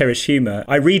of terrace humour.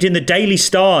 I read in the Daily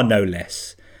Star, no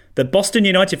less, that Boston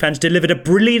United fans delivered a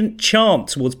brilliant chant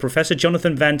towards Professor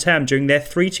Jonathan Van Tam during their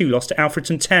 3-2 loss to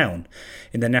Alfreton Town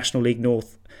in the National League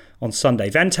North on Sunday.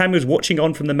 Van Tam, who was watching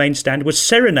on from the main stand, was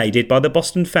serenaded by the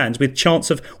Boston fans with chants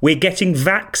of "We're getting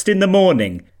vaxxed in the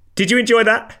morning." Did you enjoy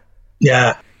that?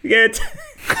 Yeah. Good.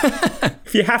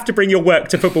 If you have to bring your work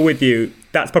to football with you,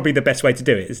 that's probably the best way to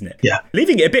do it, isn't it? Yeah.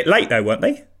 Leaving it a bit late, though, weren't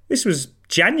they? This was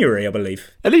January, I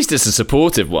believe. At least it's a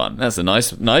supportive one. That's a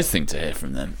nice thing to hear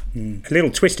from them. A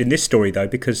little twist in this story, though,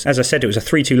 because, as I said, it was a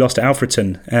 3-2 loss to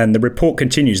Alfreton, and the report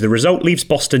continues. The result leaves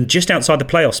Boston just outside the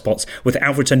playoff spots, with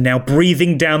Alfreton now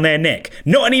breathing down their neck.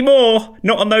 Not anymore!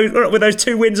 Not with those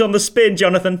 2 wins on the spin,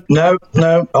 Jonathan. No,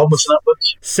 onwards and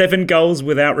upwards. 7 goals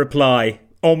without reply.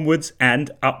 Onwards and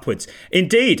upwards.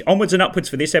 Indeed, onwards and upwards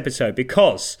for this episode,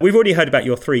 because we've already heard about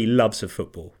your 3 loves of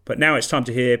football, but now it's time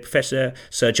to hear Professor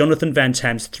Sir Jonathan Van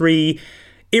Tam's 3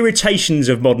 irritations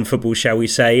of modern football, shall we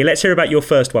say. Let's hear about your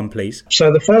first one, please.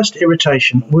 So the first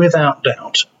irritation, without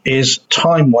doubt, is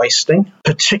time wasting,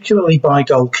 particularly by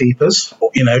goalkeepers,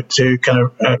 to kind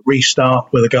of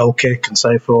restart with a goal kick and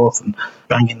so forth, and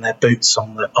banging their boots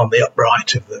on the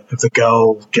upright of the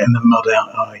goal, getting the mud out.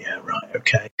 Oh yeah, right,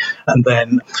 okay, and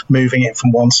then moving it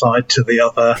from one side to the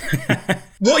other.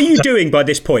 What are you doing by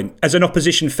this point as an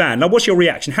opposition fan? Like, what's your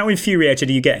reaction? How infuriated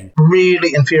are you getting?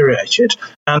 Really infuriated,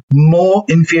 and more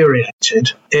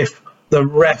infuriated if the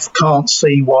ref can't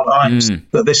see what I'm saying,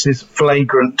 that this is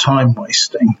flagrant time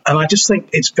wasting. And I just think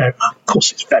it's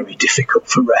very difficult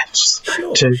for refs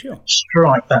to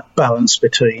strike that balance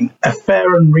between a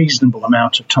fair and reasonable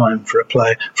amount of time for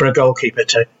a goalkeeper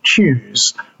to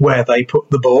choose where they put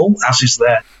the ball, as is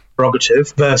their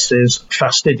prerogative versus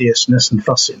fastidiousness and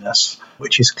fussiness,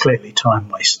 which is clearly time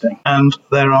wasting. And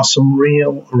there are some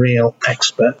real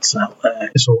experts out there,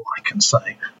 is all I can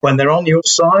say. When they're on your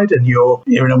side and you're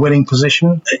in a winning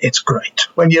position, it's great.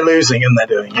 When you're losing and they're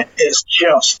doing it, it's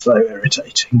just so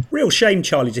irritating. Real shame,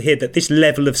 Charlie, to hear that this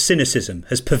level of cynicism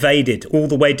has pervaded all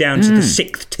the way down to the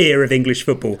 6th tier of English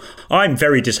football. I'm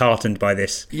very disheartened by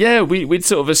this. Yeah, we'd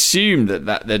sort of assumed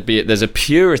that there's a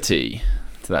purity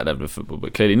to that level of football,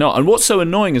 but clearly not. And what's so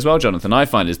annoying as well, Jonathan, I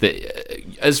find, is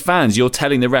that as fans, you're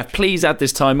telling the ref, please add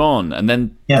this time on, and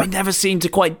then they never seem to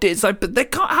quite. It's like, but they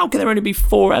can't. How can there only be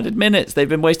 4 added minutes? They've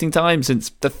been wasting time since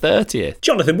the 30th.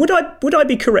 Jonathan, would I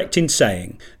be correct in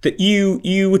saying that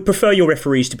you would prefer your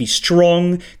referees to be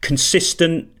strong,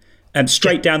 consistent, and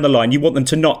straight down the line? You want them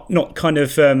to not kind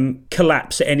of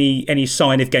collapse at any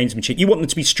sign of gamesmanship. You want them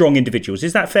to be strong individuals.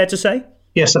 Is that fair to say?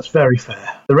 Yes, that's very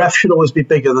fair. The ref should always be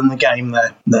bigger than the game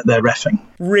that they're reffing.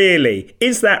 Really?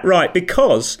 Is that right?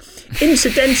 Because,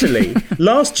 incidentally,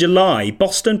 last July,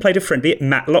 Boston played a friendly at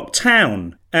Matlock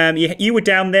Town. You were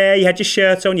down there, you had your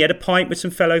shirt on, you had a pint with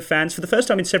some fellow fans for the first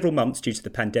time in several months due to the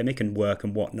pandemic and work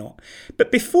and whatnot.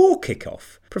 But before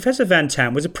kick-off, Professor Van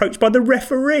Tam was approached by the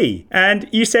referee, and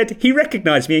you said he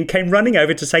recognised me and came running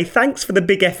over to say thanks for the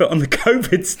big effort on the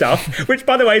COVID stuff, which,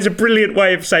 by the way, is a brilliant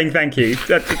way of saying thank you.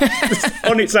 That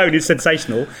on its own is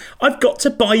sensational. I've got to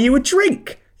buy you a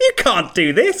drink. You can't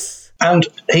do this. And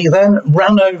he then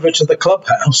ran over to the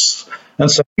clubhouse. And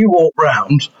so he walked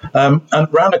round and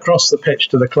ran across the pitch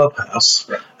to the clubhouse.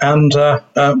 And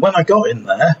when I got in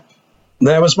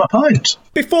there was my pint.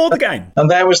 Before the game?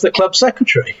 And there was the club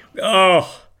secretary.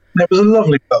 Oh. It was a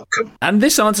lovely welcome. And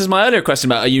this answers my earlier question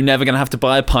about, are you never going to have to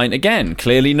buy a pint again?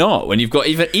 Clearly not. When you've got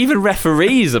even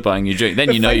referees are buying you a drink,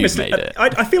 then you know you've made it.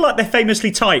 I feel like they're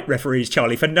famously tight, referees,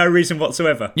 Charlie, for no reason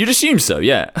whatsoever. You'd assume so,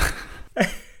 yeah.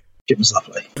 It was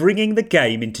lovely. Bringing the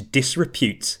game into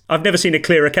disrepute. I've never seen a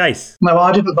clearer case. No,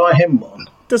 I didn't buy him one.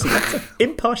 Doesn't matter.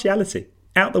 Impartiality.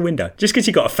 Out the window. Just because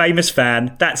you got a famous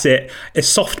fan, that's it. A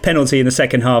soft penalty in the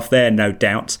second half there, no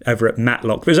doubt, over at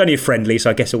Matlock. But it was only a friendly, so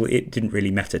I guess it didn't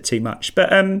really matter too much.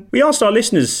 But we asked our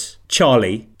listeners,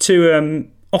 Charlie, to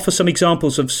offer some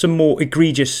examples of some more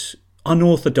egregious,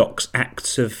 unorthodox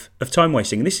acts of time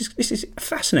wasting, and this is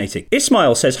fascinating.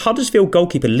 Ismail says Huddersfield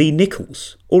goalkeeper Lee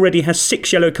Nichols already has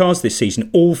 6 yellow cards this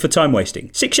season, all for time wasting.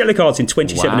 6 yellow cards in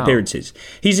 27 appearances.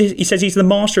 He says he's the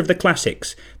master of the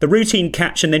classics, the routine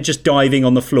catch and then just diving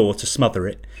on the floor to smother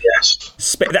it. Yes,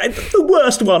 the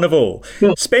worst one of all.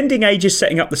 Spending ages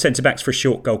setting up the centre backs for a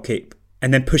short goal keep,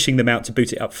 and then pushing them out to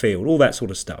boot it upfield, all that sort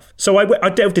of stuff. So I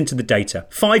delved into the data.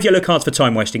 5 yellow cards for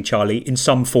time wasting, Charlie, in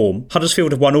some form.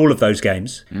 Huddersfield have won all of those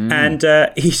games. And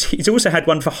he's also had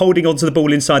one for holding onto the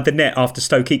ball inside the net after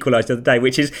Stoke equalised the other day,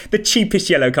 which is the cheapest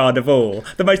yellow card of all.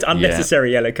 The most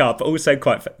unnecessary yellow card, but also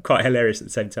quite hilarious at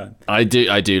the same time. I do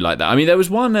like that. I mean, there was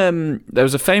one, there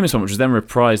was a famous one, which was then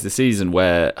reprised this season,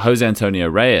 where Jose Antonio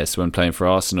Reyes, when playing for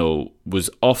Arsenal, was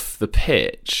off the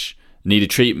pitch,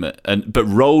 needed treatment, but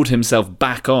rolled himself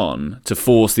back on to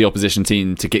force the opposition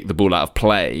team to kick the ball out of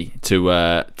play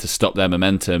to stop their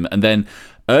momentum. And then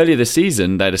earlier this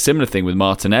season, they had a similar thing with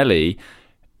Martinelli,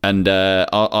 and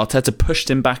Arteta pushed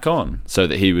him back on so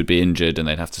that he would be injured and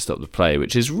they'd have to stop the play,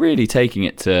 which is really taking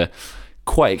it to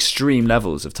quite extreme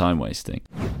levels of time wasting.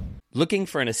 Looking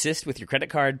for an assist with your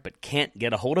credit card but can't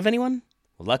get a hold of anyone?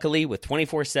 Well, luckily, with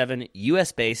 24/7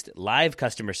 US-based live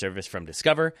customer service from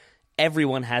Discover,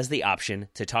 everyone has the option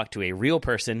to talk to a real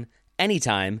person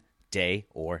anytime, day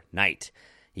or night.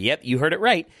 Yep, you heard it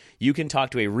right. You can talk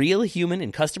to a real human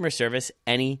in customer service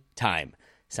anytime.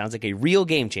 Sounds like a real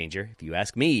game changer, if you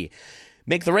ask me.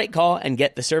 Make the right call and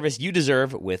get the service you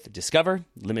deserve with Discover.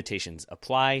 Limitations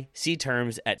apply. See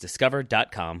terms at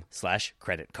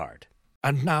discover.com/creditcard.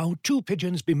 And now, 2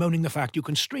 pigeons bemoaning the fact you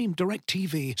can stream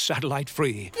DirecTV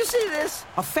satellite-free. You see this?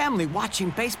 A family watching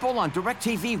baseball on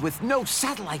DirecTV with no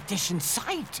satellite dish in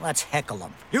sight. Let's heckle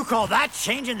them. You call that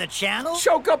changing the channel?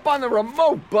 Choke up on the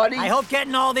remote, buddy. I hope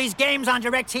getting all these games on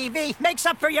DirecTV makes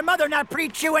up for your mother not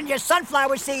pre-chewing your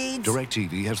sunflower seeds.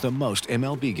 DirecTV has the most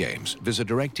MLB games. Visit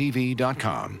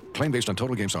DirecTV.com. Claim based on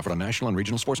total games offered on national and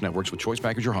regional sports networks with choice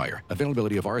package or higher.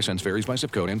 Availability of RSNs varies by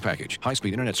zip code and package.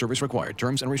 High-speed internet service required.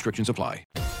 Terms and restrictions apply. Oh,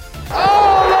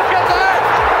 look at that!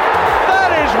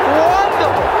 That is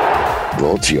wonderful!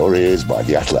 Brought to your ears by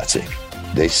The Athletic.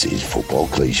 This is Football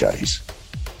Clichés.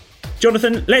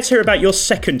 Jonathan, let's hear about your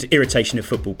second irritation of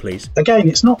football, please. Again,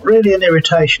 it's not really an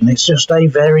irritation, it's just a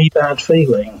very bad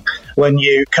feeling when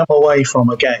you come away from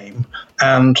a game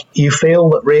and you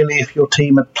feel that really if your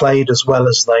team had played as well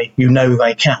as they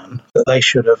can, that they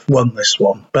should have won this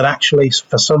one. But actually,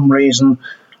 for some reason,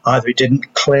 either it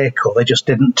didn't click or they just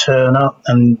didn't turn up,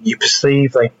 and you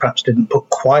perceive they perhaps didn't put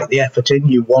quite the effort in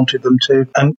you wanted them to,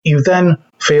 and you then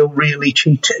feel really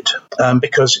cheated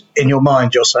because in your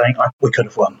mind you're saying, we could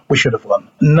have won, we should have won.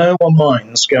 No one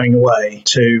minds going away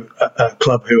to a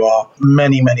club who are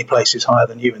many, many places higher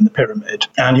than you in the pyramid,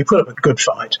 and you put up a good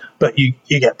fight, but you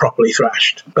get properly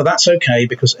thrashed. But that's okay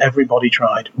because everybody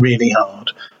tried really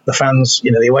hard. The fans,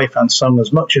 the away fans sung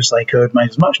as much as they could,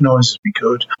 made as much noise as we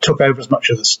could, took over as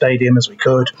much of the stadium as we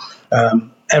could.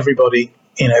 Everybody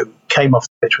came off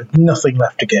the pitch with nothing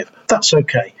left to give. That's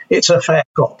okay. It's a fair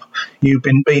cop. You've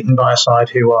been beaten by a side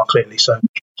who are clearly so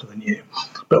much better than you.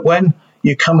 But when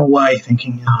you come away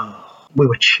thinking, we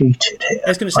were cheated here. I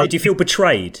was going to say, do you feel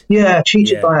betrayed? Yeah,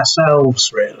 cheated by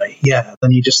ourselves, really. Yeah,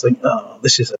 then you just think,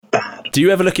 this is bad. Do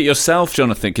you ever look at yourself,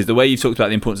 Jonathan? Because the way you've talked about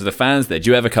the importance of the fans there, do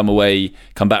you ever come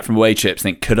back from away trips,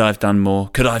 think, could I have done more?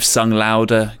 Could I have sung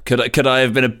louder? Could I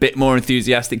have been a bit more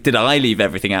enthusiastic? Did I leave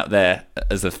everything out there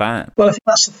as a fan? Well, I think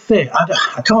that's the thing.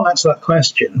 I can't answer that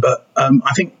question, but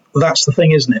I think that's the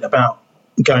thing, isn't it, about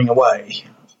going away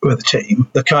with a team,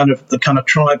 the kind of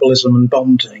tribalism and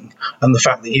bonding, and the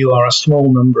fact that you are a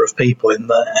small number of people in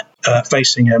there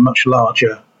facing a much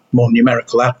larger, more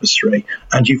numerical adversary,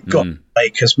 and you've got to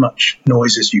make as much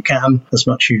noise as you can, as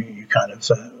much you kind of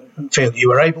feel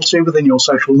you are able to within your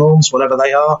social norms, whatever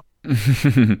they are.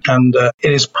 And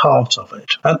it is part of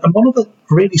it. And one of the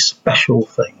really special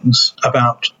things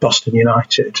about Boston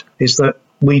United is that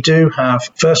we do have,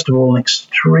 first of all, an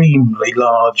extremely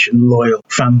large and loyal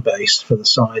fan base for the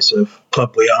size of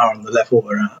club we are and the level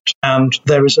we're at. And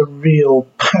there is a real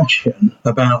passion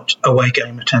about away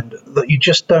game attendance that you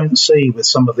just don't see with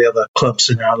some of the other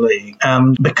clubs in our league.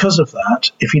 And because of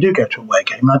that, if you do go to a away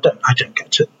game, I don't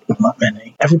get to that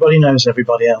many, everybody knows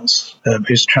everybody else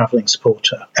who's a travelling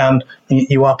supporter. And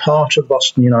you are part of the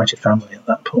Boston United family at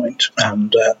that point.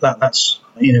 And that's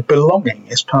belonging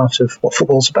is part of what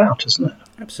football's about, isn't it?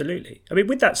 Absolutely. I mean,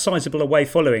 with that sizable away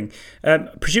following,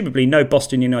 presumably no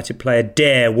Boston United player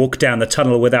dare walk down the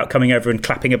tunnel without coming over and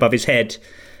clapping above his head.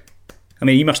 I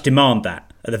mean, you must demand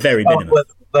that at the very minimum.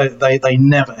 Well, they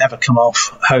never ever come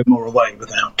off home or away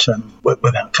without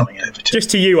coming over to. Just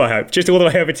to you, I hope. Just all the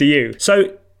way over to you.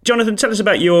 So, Jonathan, tell us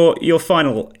about your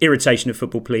final irritation of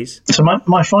football, please. So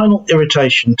my final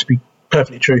irritation, to be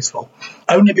perfectly truthful,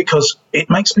 only because it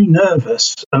makes me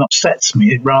nervous and upsets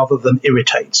me rather than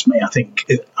irritates me,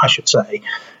 I should say,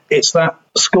 it's that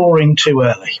scoring too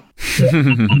early.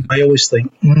 I always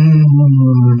think,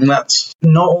 that's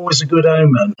not always a good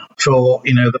omen for,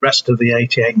 the rest of the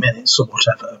 88 minutes or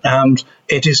whatever. And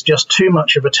it is just too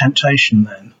much of a temptation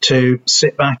then to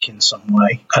sit back in some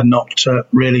way and not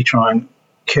really try and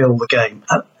kill the game.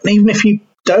 And even if you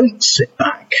don't sit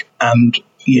back and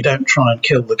you don't try and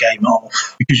kill the game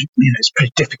off, because it's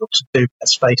pretty difficult to do,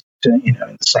 let's face it, in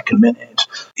the second minute.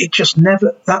 It just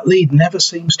that lead never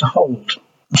seems to hold.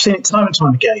 I've seen it time and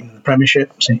time again in the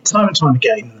Premiership, I've seen it time and time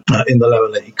again in the lower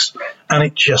leagues, and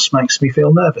it just makes me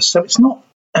feel nervous. So it's not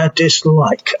a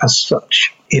dislike as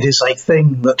such. It is a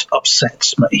thing that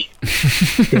upsets me.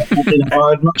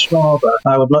 I would much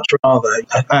rather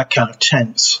a kind of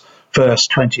tense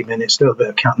first 20 minutes, a little bit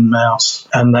of cat and mouse,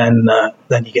 and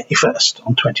then you get your first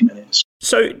on 20 minutes.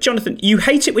 So, Jonathan, you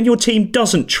hate it when your team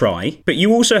doesn't try, but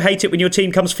you also hate it when your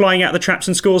team comes flying out of the traps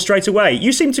and scores straight away.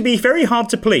 You seem to be very hard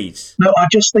to please. No, I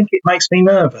just think it makes me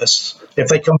nervous if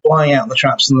they come flying out of the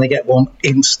traps and they get one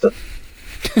instant.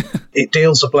 It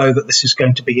deals a blow that this is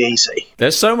going to be easy.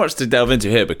 There's so much to delve into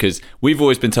here because we've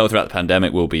always been told throughout the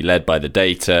pandemic we'll be led by the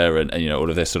data and all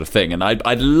of this sort of thing. And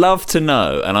I'd love to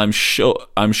know, and I'm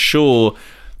sure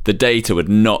the data would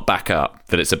not back up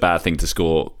that it's a bad thing to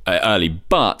score early.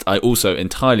 But I also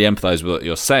entirely empathise with what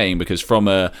you're saying, because from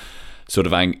a sort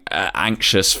of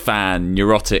anxious fan,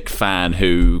 neurotic fan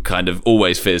who kind of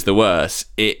always fears the worst,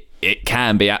 it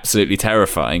can be absolutely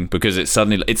terrifying, because it's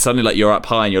suddenly like you're up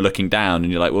high and you're looking down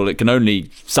and you're like, well,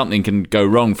 something can go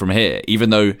wrong from here,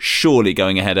 even though surely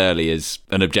going ahead early is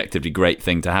an objectively great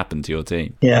thing to happen to your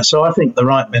team. Yeah, so I think the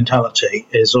right mentality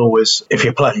is always, if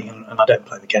you're playing, and I don't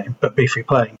play the game, but if you're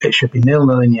playing, it should be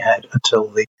 0-0 in your head until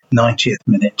the 90th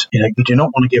minute. You do not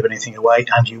want to give anything away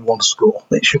and you want to score.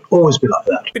 It should always be like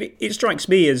that. But it strikes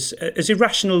me as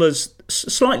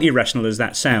slightly irrational as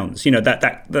that sounds,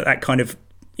 that kind of,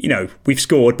 we've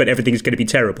scored, but everything's going to be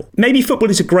terrible. Maybe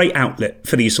football is a great outlet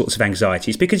for these sorts of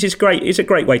anxieties, because it's a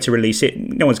great way to release it.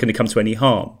 No one's going to come to any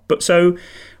harm. But so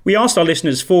we asked our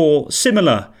listeners for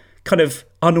similar kind of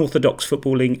unorthodox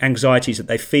footballing anxieties that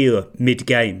they feel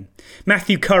mid-game.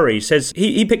 Matthew Curry says,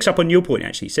 he picks up on your point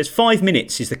actually, he says 5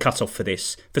 minutes is the cut-off for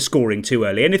this, for scoring too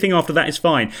early. Anything after that is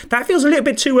fine. That feels a little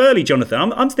bit too early,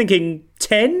 Jonathan. I'm thinking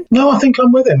 10? No, I think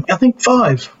I'm with him. I think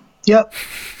 5. Yep.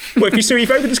 Well, if you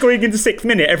open the scoring in the 6th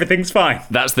minute, everything's fine.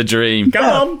 That's the dream. Go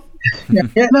on.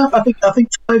 No, I think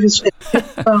 5 is on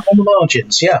the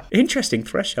margins, yeah. Interesting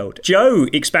threshold. Joe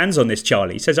expands on this,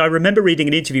 Charlie. He says, I remember reading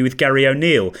an interview with Gary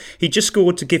O'Neill. He just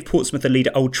scored to give Portsmouth a lead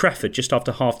at Old Trafford just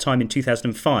after half-time in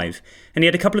 2005. And he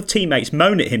had a couple of teammates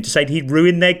moan at him to say that he'd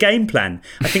ruined their game plan.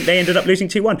 I think they ended up losing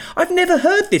 2-1. I've never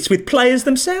heard this with players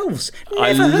themselves.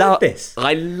 Never heard this.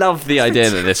 I love the idea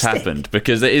that this happened,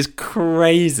 because it is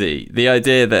crazy. The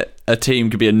idea that a team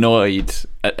could be annoyed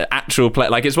at actual play.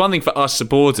 Like, it's one thing for us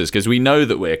supporters because we know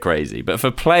that we're crazy, but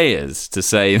for players to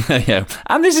say,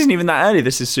 and this isn't even that early,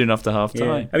 this is soon after half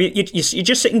time. Yeah. I mean, you're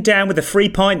just sitting down with a free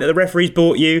pint that the referee's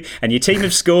bought you, and your team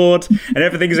have scored, and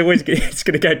everything's always it's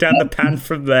going to go down the pan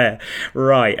from there.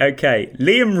 Right, okay.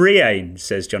 Liam Riane,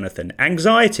 says Jonathan,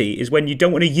 anxiety is when you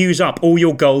don't want to use up all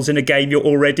your goals in a game you're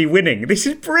already winning. This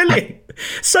is brilliant.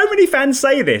 So many fans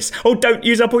say this. Oh, don't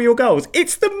use up all your goals.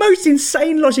 It's the most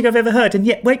insane logic I've ever heard, and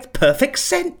yet makes perfect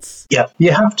sense. Yeah,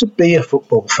 you have to be a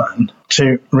football fan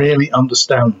to really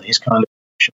understand these kind of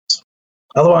actions.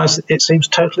 Otherwise, it seems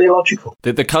totally illogical.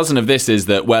 The cousin of this is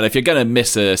that, well, if you're going to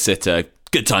miss a sitter,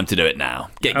 good time to do it now.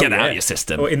 Get out of your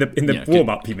system. Or in the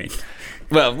warm-up, you mean?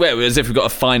 Well, as if we've got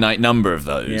a finite number of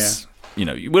those.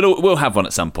 Yeah. We'll have one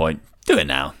at some point. Do it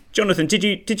now. Jonathan,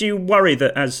 did you worry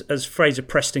that as Fraser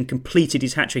Preston completed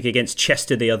his hat-trick against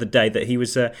Chester the other day that he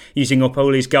was using up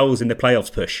all his goals in the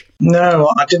playoffs push? No,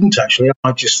 I didn't actually.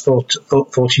 I just thought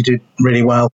he did really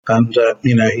well, and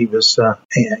he was on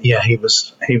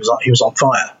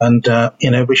fire, and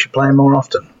we should play him more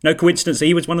often. No coincidence that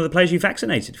he was one of the players you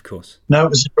vaccinated, of course. No,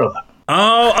 it was his brother.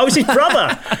 Oh, it's his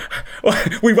brother. Well,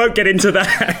 we won't get into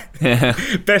that. Yeah.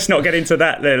 Best not get into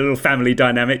that little family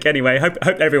dynamic. Anyway, hope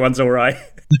everyone's all right.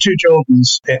 The two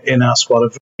Jordans in our squad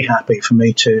are very happy for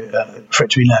me for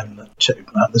it to be known that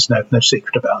there's no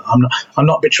secret about it. I'm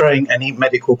not betraying any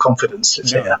medical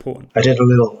confidences here. Important. I did a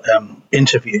little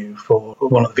interview for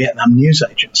one of the Vietnam news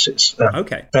agencies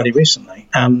fairly recently,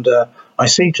 and I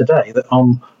see today that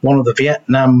on one of the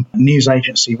Vietnam news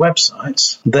agency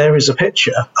websites, there is a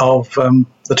picture of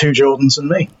the two Jordans and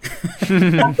me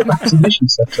at the vaccination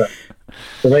centre.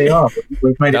 So there you are.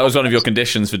 We've made that was one of your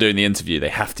conditions for doing the interview. They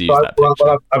have to use that picture.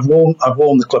 Well, I've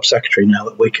warned the club secretary now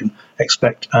that we can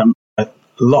expect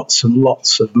lots and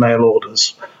lots of mail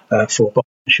orders for Boston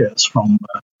shirts from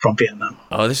Vietnam.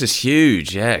 Oh, this is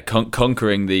huge! Yeah,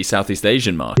 conquering the Southeast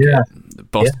Asian market. Yeah.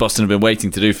 Boston have been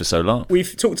waiting to do for so long.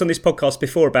 We've talked on this podcast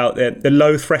before about the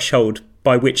low threshold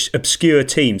by which obscure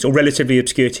teams or relatively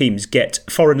obscure teams get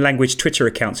foreign language Twitter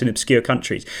accounts in obscure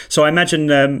countries. So I imagine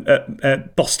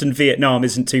Boston, Vietnam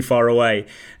isn't too far away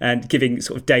and giving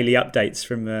sort of daily updates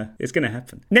from it's going to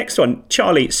happen. Next one,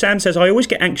 Charlie. Sam says, I always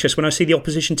get anxious when I see the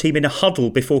opposition team in a huddle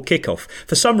before kickoff.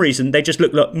 For some reason, they just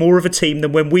look like more of a team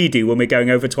than when we do when we're going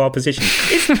over to our position.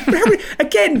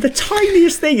 Again, the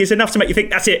tiniest thing is enough to make you think,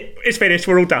 that's it, it's finished,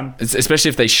 we're all done. Especially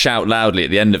if they shout loudly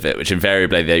at the end of it, which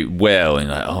invariably they will, and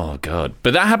you're like, oh God.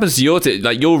 But that happens to your team.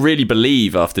 Like, you'll really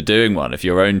believe after doing one if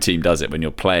your own team does it when you're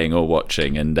playing or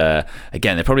watching. And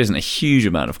again, there probably isn't a huge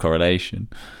amount of correlation.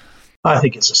 I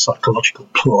think it's a psychological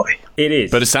ploy. It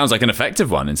is. But it sounds like an effective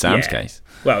one in Sam's case.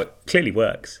 Well, it clearly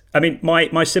works. I mean,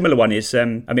 my similar one is,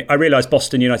 I realise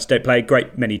Boston United don't play a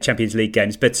great many Champions League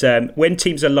games, but when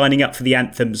teams are lining up for the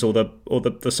anthems or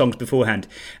the songs beforehand,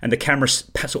 and the camera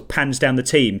sort of pans down the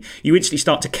team, you instantly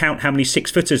start to count how many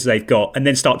 6-footers they've got, and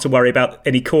then start to worry about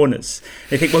any corners.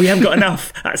 They think, well, we haven't got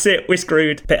enough. That's it. We're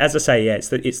screwed. But as I say, it's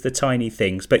the tiny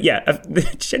things. But yeah,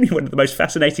 genuinely one of the most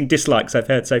fascinating dislikes I've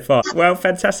heard so far. Well,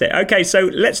 fantastic. Okay, so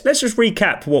let's just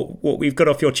recap what we've got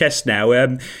off your chest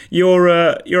now.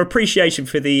 Your appreciation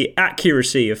for the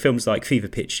accuracy of films like Fever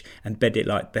Pitch and Bend It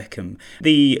Like Beckham,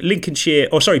 the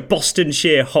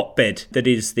Bostonshire hotbed that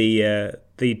is the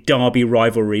derby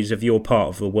rivalries of your part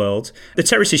of the world, the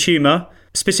Terrace's humour,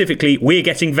 specifically We're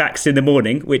Getting Vaxxed in the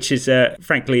Morning, which is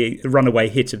frankly a runaway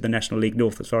hit of the National League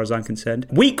North as far as I'm concerned,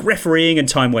 weak refereeing and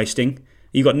time wasting.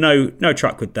 You got no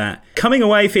truck with that. Coming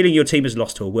away feeling your team has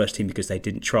lost to a worse team because they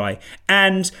didn't try.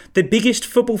 And the biggest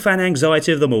football fan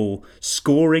anxiety of them all,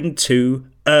 scoring too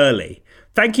early.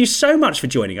 Thank you so much for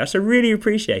joining us. I really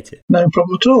appreciate it. No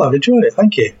problem at all. I've enjoyed it.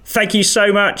 Thank you. Thank you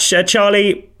so much.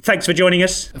 Charlie, thanks for joining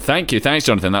us. Thank you. Thanks,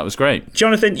 Jonathan. That was great.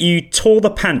 Jonathan, you tore the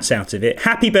pants out of it.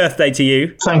 Happy birthday to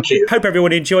you. Thank you. Hope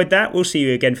everyone enjoyed that. We'll see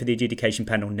you again for the adjudication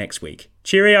panel next week.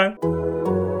 Cheerio.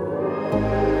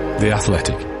 The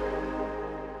Athletic.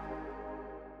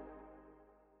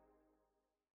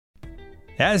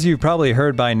 As you've probably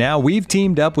heard by now, we've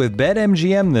teamed up with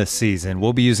BetMGM this season.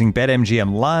 We'll be using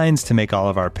BetMGM lines to make all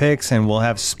of our picks, and we'll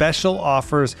have special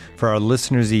offers for our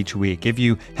listeners each week. If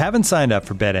you haven't signed up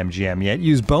for BetMGM yet,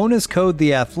 use bonus code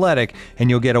The Athletic,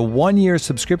 and you'll get a 1-year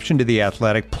subscription to The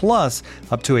Athletic, plus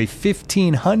up to a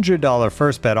 $1,500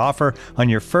 first bet offer on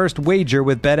your first wager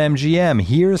with BetMGM.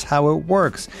 Here's how it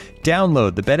works.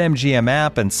 Download the BetMGM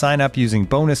app and sign up using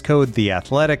bonus code The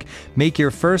Athletic. Make your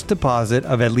first deposit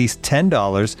of at least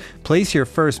 $10. Place your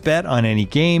first bet on any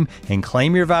game and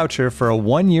claim your voucher for a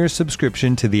 1-year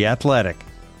subscription to The Athletic.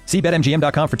 See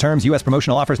BetMGM.com for terms. U.S.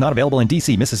 promotional offers not available in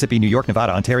D.C., Mississippi, New York,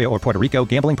 Nevada, Ontario, or Puerto Rico.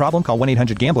 Gambling problem? Call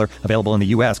 1-800-GAMBLER. Available in the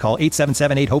U.S. Call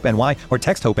 877-8-HOPE-NY or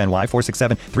text HOPE-NY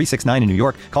 467-369 in New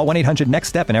York. Call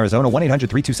 1-800-NEXT-STEP in Arizona.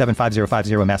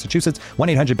 1-800-327-5050 in Massachusetts.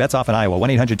 1-800-BETS-OFF in Iowa.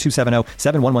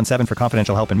 1-800-270-7117 for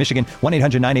confidential help in Michigan.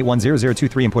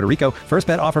 1-800-981-0023 in Puerto Rico. First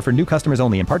bet offer for new customers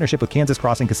only in partnership with Kansas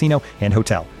Crossing Casino and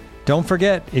Hotel. Don't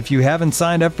forget, if you haven't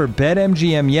signed up for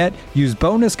BetMGM yet, use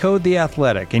bonus code The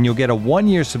Athletic, and you'll get a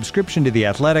 1-year subscription to The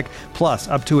Athletic, plus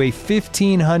up to a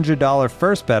 $1,500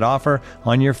 first bet offer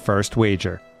on your first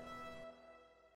wager.